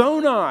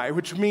 Rabboni,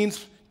 which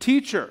means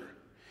teacher.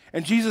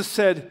 And Jesus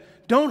said,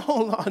 don't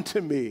hold on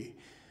to me.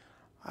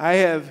 I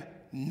have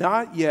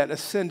not yet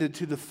ascended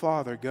to the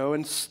Father. Go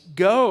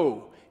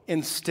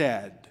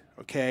instead,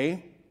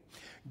 okay?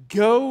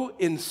 Go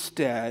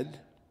instead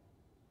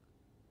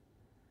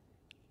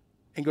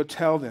and go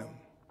tell them,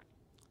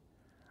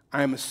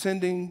 I am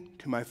ascending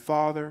to my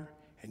Father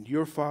and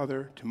your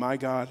Father, to my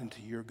God and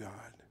to your God.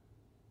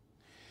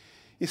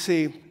 You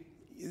see,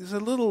 there's a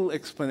little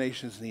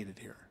explanation is needed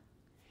here.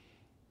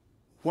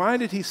 Why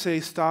did he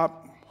say,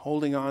 stop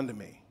holding on to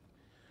me?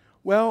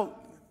 Well,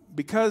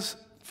 because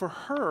for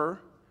her,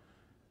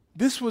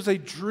 this was a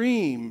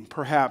dream,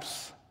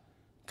 perhaps,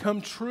 come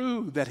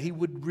true that he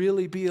would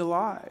really be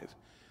alive.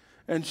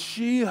 And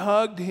she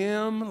hugged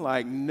him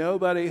like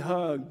nobody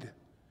hugged.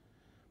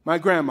 My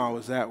grandma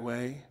was that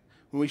way.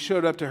 When we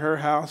showed up to her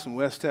house in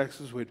West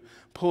Texas, we'd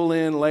pull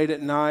in late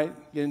at night,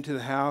 get into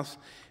the house.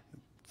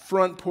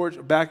 Front porch,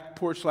 back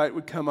porch light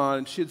would come on,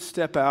 and she'd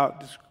step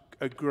out, just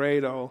a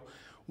great old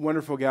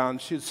wonderful gal,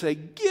 and she'd say,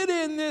 get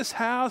in this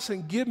house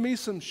and give me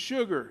some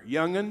sugar,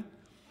 young'un.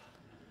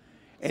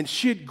 And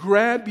she'd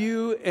grab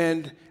you,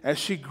 and as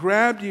she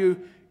grabbed you,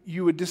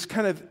 you would just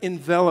kind of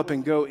envelop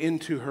and go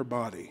into her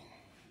body.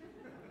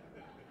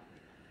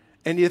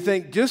 And you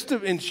think,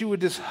 and she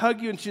would just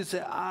hug you, and she'd say,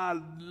 I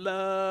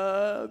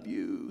love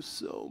you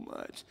so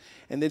much.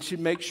 And then she'd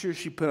make sure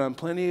she put on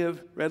plenty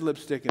of red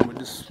lipstick and would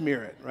just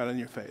smear it right on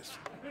your face.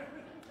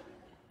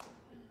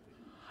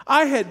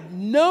 I had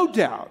no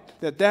doubt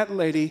that that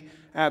lady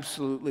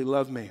absolutely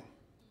loved me.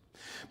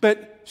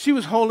 But she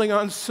was holding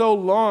on so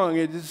long,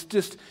 it's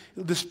just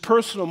this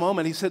personal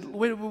moment. He said,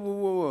 wait,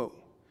 whoa.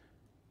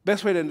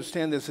 Best way to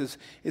understand this is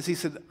he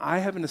said, I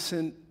haven't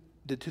ascended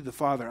to the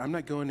Father. I'm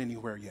not going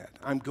anywhere yet.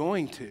 I'm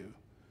going to.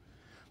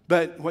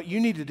 But what you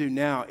need to do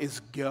now is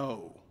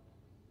go.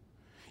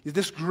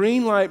 This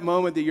green light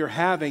moment that you're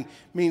having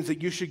means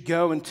that you should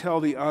go and tell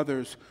the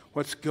others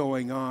what's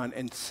going on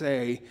and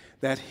say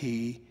that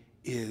he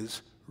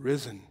is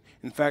risen.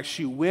 In fact,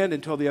 she went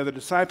and told the other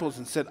disciples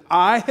and said,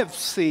 I have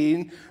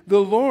seen the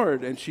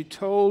Lord. And she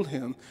told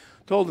him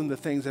the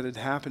things that had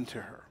happened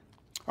to her.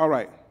 All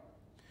right.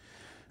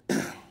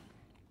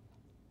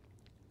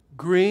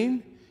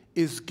 Green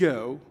is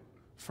go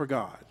for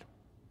God.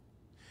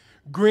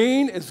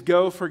 Green is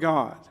go for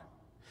God.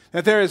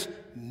 That there is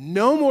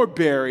no more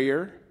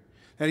barrier.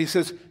 That he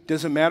says,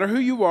 doesn't matter who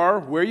you are,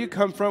 where you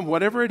come from,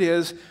 whatever it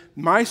is,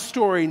 my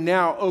story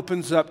now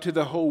opens up to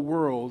the whole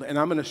world, and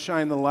I'm going to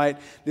shine the light,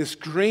 this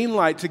green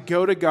light to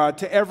go to God,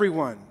 to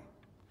everyone.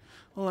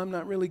 Well, I'm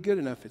not really good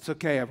enough. It's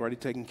okay, I've already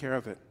taken care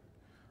of it.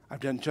 I've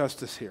done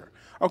justice here.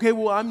 Okay,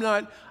 well, I'm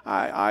not,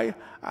 I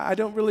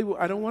don't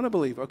want to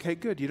believe. Okay,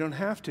 good, you don't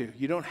have to.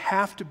 You don't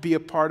have to be a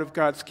part of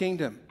God's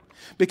kingdom.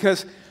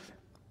 Because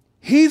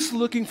he's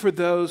looking for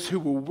those who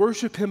will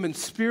worship him in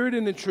spirit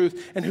and in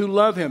truth and who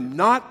love him,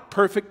 not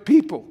perfect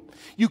people.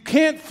 You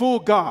can't fool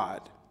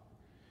God.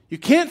 You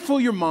can't fool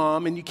your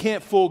mom and you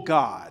can't fool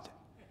God,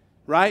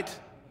 right?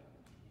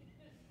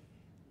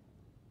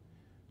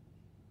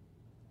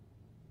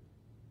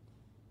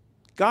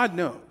 God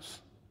knows.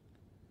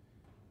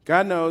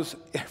 God knows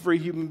every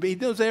human being.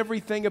 He knows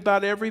everything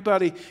about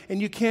everybody,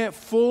 and you can't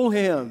fool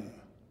him.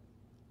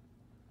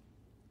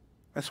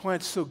 That's why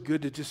it's so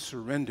good to just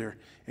surrender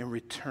and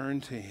return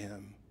to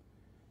him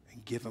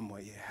and give him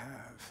what you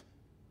have.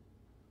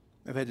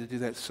 I've had to do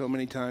that so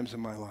many times in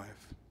my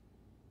life.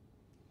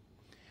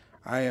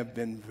 I have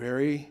been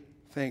very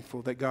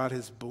thankful that God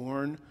has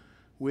borne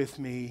with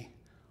me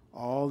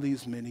all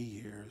these many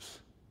years.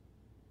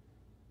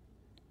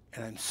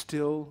 And I'm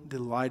still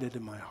delighted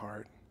in my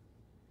heart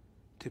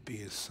to be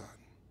his son,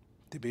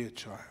 to be a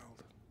child.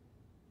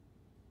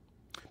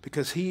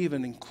 Because he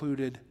even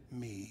included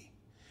me.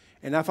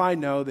 And if I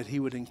know that he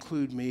would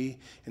include me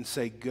and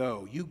say,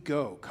 go, you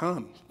go,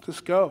 come,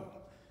 just go.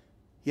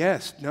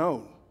 Yes,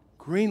 no,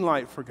 green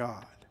light for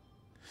God.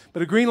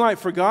 But a green light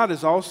for God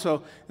is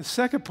also, the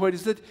second point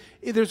is that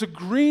there's a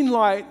green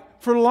light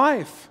for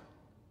life.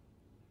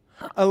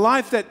 A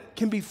life that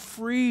can be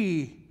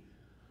free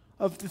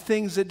of the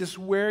things that just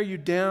wear you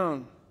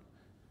down.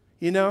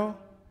 You know?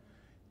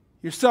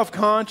 You're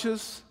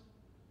self-conscious.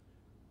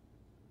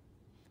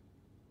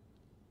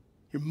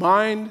 Your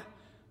mind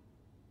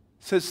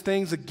says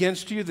things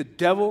against you. The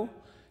devil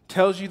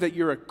tells you that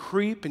you're a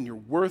creep and you're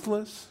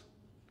worthless.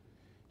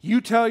 You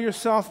tell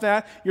yourself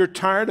that. You're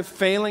tired of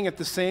failing at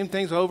the same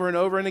things over and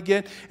over and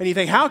again. And you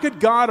think, how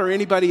could God or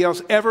anybody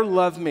else ever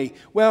love me?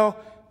 Well,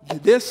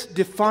 this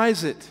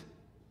defies it.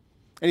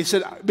 And he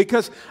said,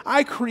 because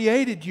I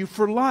created you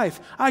for life.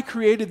 I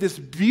created this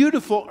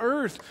beautiful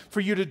earth for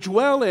you to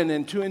dwell in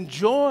and to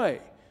enjoy.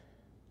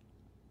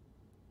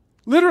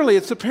 Literally,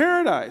 it's a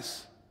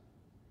paradise.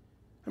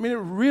 I mean, it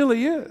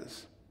really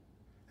is.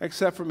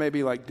 Except for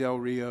maybe like Del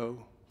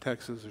Rio,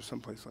 Texas, or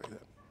someplace like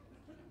that.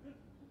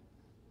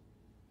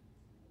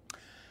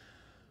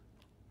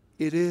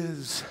 It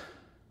is.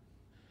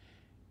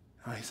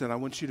 He said, I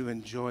want you to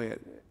enjoy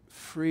it,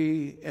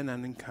 free and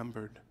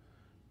unencumbered.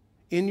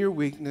 In your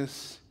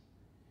weakness,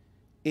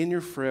 in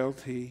your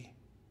frailty,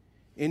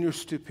 in your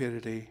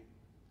stupidity,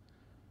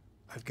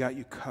 I've got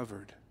you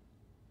covered.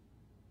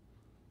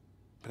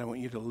 But I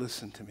want you to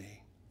listen to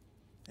me,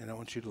 and I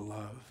want you to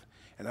love,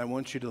 and I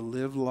want you to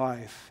live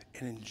life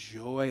and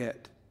enjoy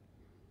it.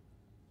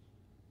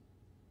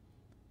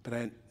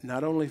 But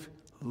not only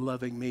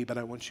loving me, but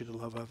I want you to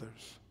love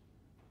others.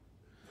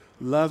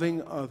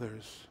 Loving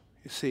others.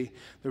 You see,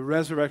 the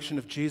resurrection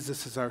of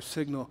Jesus is our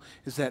signal,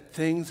 is that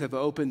things have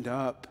opened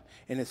up,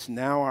 and it's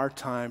now our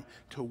time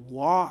to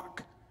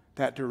walk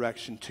that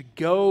direction, to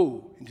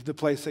go into the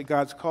place that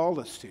God's called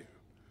us to.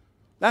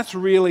 That's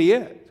really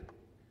it.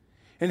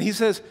 And he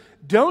says,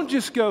 don't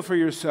just go for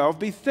yourself.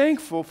 Be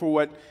thankful for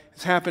what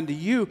has happened to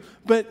you,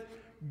 but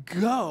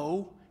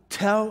go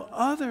tell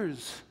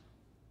others.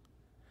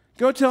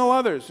 Go tell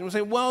others. And we'll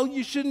say, well,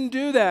 you shouldn't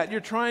do that. You're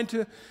trying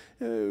to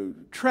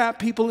trap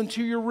people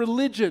into your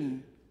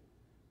religion.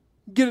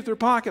 Get at their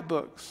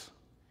pocketbooks.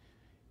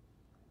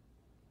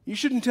 You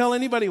shouldn't tell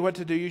anybody what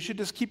to do. You should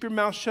just keep your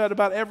mouth shut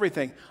about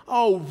everything.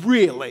 Oh,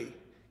 really?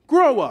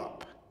 Grow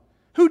up.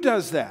 Who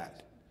does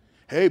that?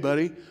 Hey,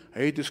 buddy, I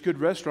ate this good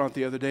restaurant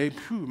the other day.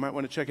 Phew, you might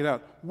want to check it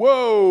out.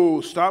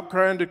 Whoa, stop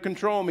trying to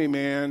control me,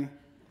 man.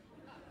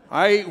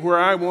 I eat where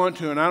I want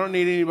to, and I don't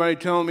need anybody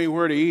telling me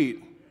where to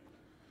eat.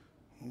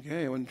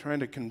 Okay, I wasn't trying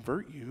to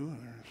convert you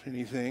or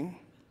anything.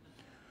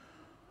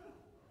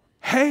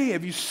 Hey,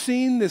 have you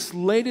seen this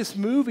latest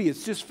movie?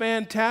 It's just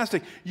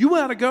fantastic. You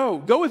ought to go.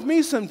 Go with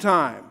me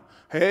sometime.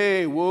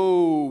 Hey,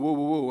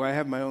 whoa. I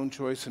have my own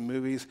choice in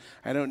movies.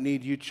 I don't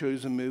need you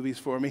choosing movies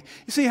for me.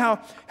 You see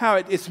how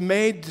it's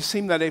made to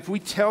seem that if we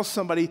tell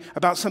somebody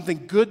about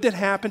something good that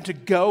happened to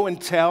go and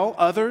tell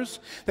others,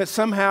 that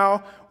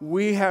somehow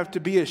we have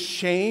to be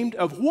ashamed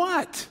of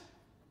what?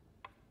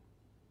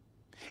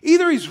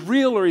 Either he's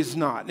real or he's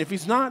not. And if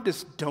he's not,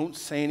 just don't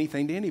say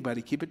anything to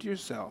anybody. Keep it to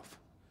yourself.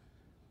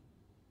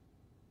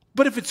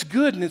 But if it's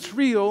good and it's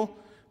real,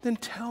 then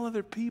tell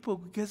other people,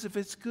 because if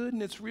it's good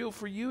and it's real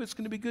for you, it's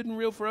going to be good and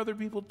real for other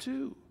people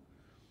too.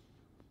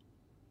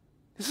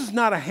 This is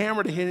not a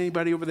hammer to hit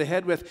anybody over the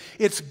head with.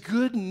 It's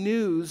good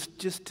news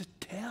just to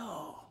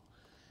tell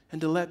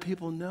and to let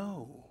people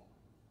know.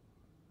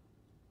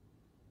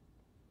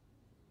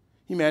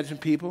 You imagine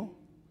people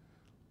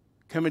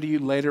coming to you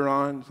later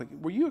on, it's like,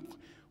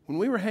 when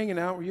we were hanging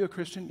out, were you a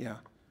Christian? Yeah.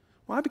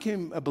 Well, I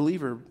became a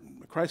believer,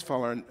 a Christ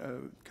follower a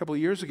couple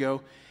of years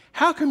ago.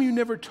 How come you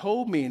never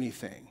told me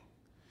anything?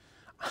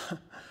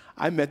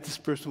 I met this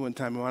person one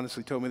time who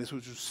honestly told me this,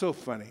 which was so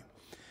funny.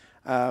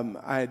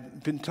 I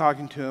had been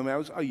talking to him. I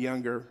was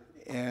younger,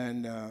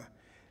 and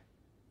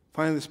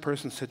finally this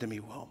person said to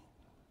me, well,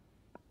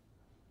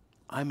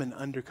 I'm an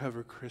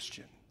undercover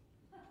Christian.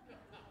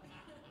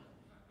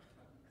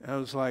 I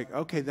was like,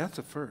 okay, that's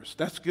a first.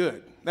 That's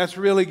good. That's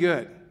really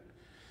good.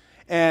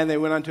 And they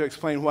went on to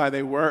explain why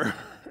they were.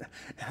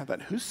 I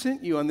thought, who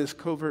sent you on this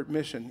covert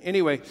mission?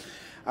 Anyway,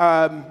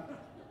 the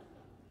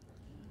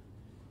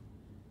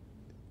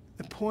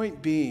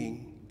point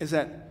being is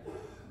that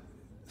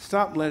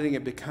stop letting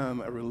it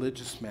become a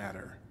religious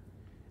matter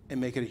and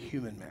make it a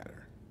human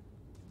matter.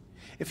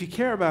 If you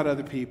care about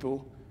other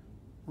people,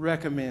 I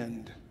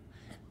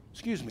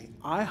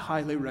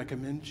highly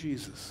recommend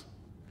Jesus.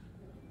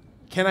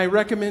 Can I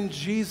recommend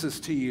Jesus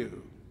to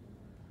you?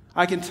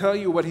 I can tell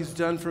you what he's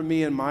done for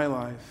me in my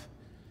life.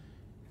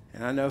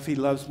 And I know if he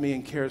loves me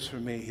and cares for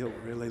me, he'll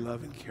really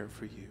love and care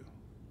for you.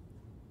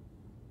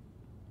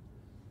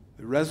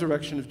 The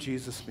resurrection of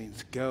Jesus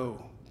means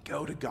go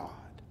to God.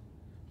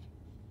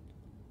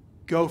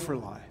 Go for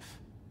life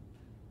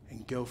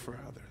and go for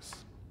others.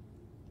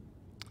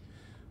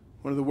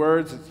 One of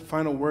the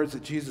final words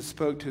that Jesus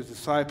spoke to his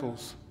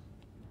disciples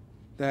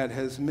that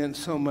has meant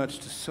so much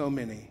to so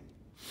many.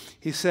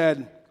 He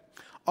said,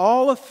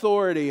 all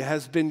authority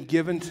has been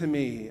given to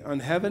me on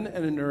heaven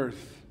and on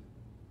earth.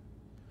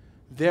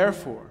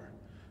 Therefore,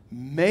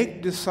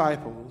 make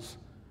disciples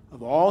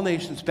of all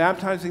nations,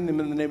 baptizing them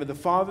in the name of the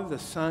Father, the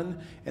Son,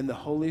 and the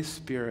Holy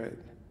Spirit,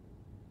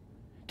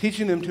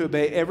 teaching them to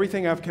obey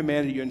everything I've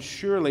commanded you, and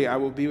surely I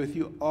will be with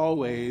you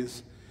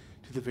always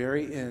to the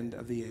very end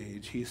of the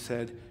age. He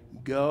said,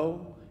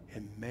 go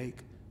and make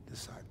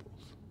disciples.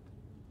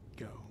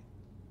 Go.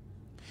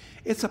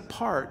 It's a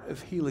part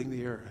of healing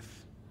the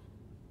earth.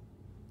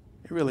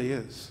 It really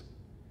is.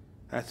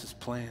 That's his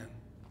plan.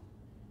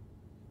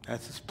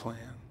 That's his plan.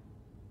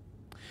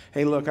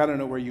 Hey, look, I don't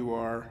know where you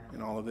are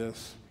in all of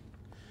this,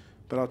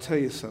 but I'll tell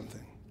you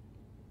something.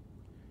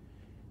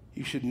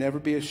 You should never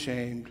be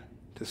ashamed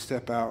to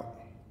step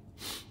out.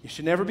 You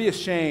should never be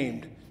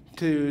ashamed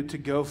to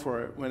go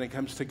for it when it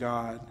comes to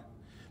God,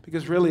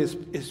 because really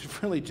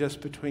it's really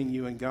just between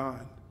you and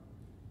God.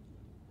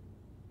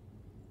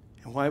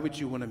 And why would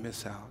you want to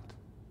miss out?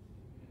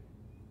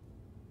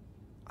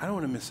 I don't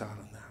want to miss out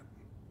on that.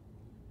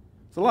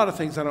 There's a lot of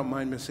things I don't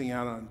mind missing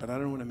out on, but I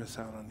don't want to miss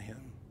out on him.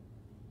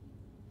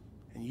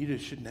 And you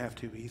just shouldn't have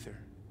to either.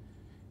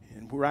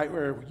 And right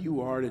where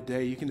you are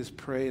today, you can just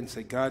pray and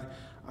say, God,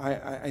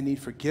 I need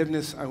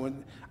forgiveness.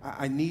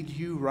 I need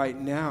you right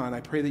now, and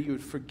I pray that you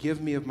would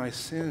forgive me of my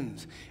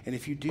sins. And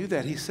if you do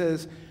that, he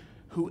says,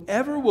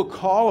 whoever will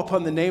call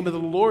upon the name of the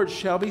Lord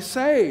shall be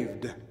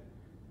saved.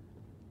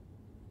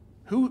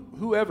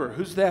 Whoever.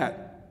 Who's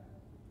that?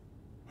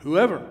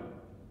 Whoever.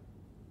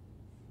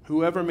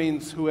 Whoever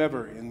means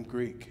whoever in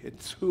Greek.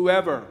 It's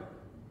whoever.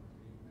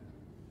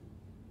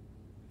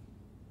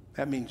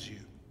 That means you.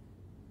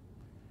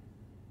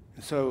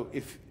 And so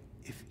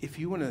if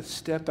you want to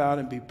step out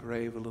and be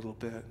brave a little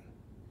bit,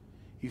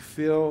 you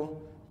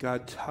feel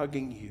God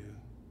tugging you,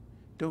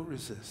 don't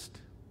resist.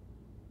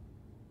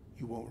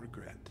 You won't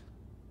regret.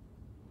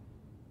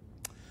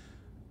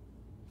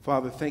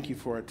 Father, thank you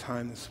for our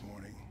time this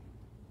morning.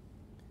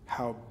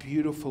 How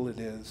beautiful it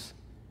is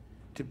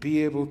to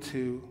be able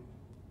to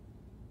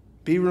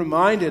be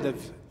reminded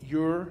of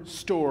your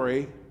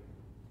story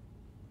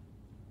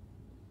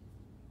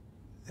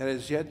that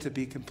is yet to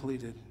be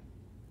completed.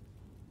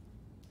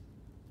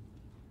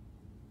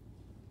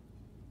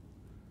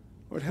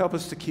 Lord, help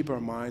us to keep our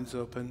minds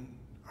open,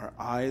 our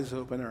eyes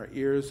open, our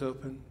ears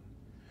open,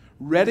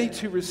 ready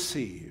to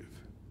receive.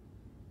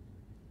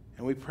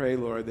 And we pray,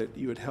 Lord, that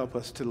you would help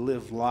us to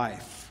live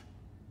life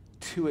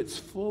to its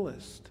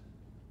fullest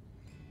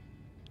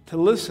to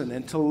listen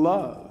and to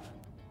love,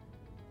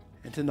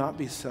 and to not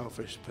be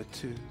selfish, but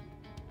to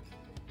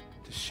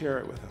share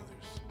it with others.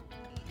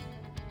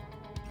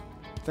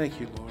 Thank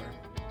you, Lord.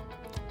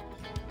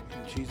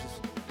 In Jesus'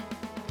 name.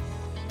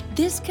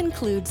 This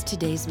concludes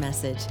today's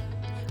message.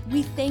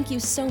 We thank you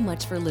so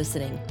much for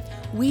listening.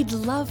 We'd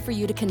love for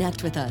you to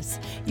connect with us.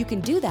 You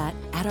can do that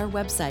at our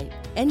website,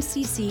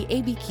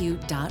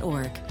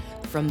 nccabq.org.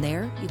 From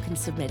there, you can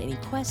submit any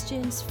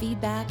questions,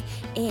 feedback,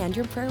 and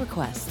your prayer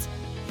requests.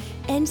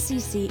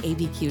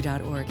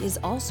 nccabq.org is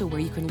also where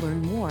you can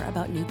learn more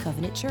about New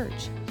Covenant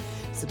Church.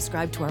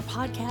 Subscribe to our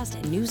podcast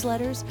and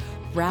newsletters,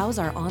 browse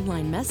our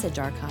online message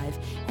archive,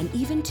 and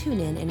even tune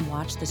in and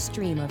watch the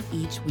stream of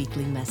each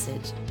weekly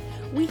message.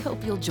 We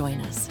hope you'll join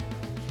us.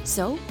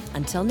 So,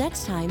 until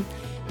next time,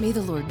 may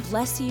the Lord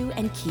bless you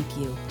and keep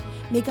you.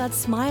 May God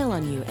smile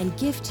on you and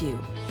gift you.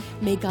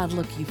 May God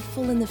look you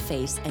full in the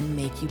face and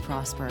make you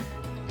prosper.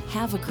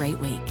 Have a great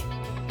week.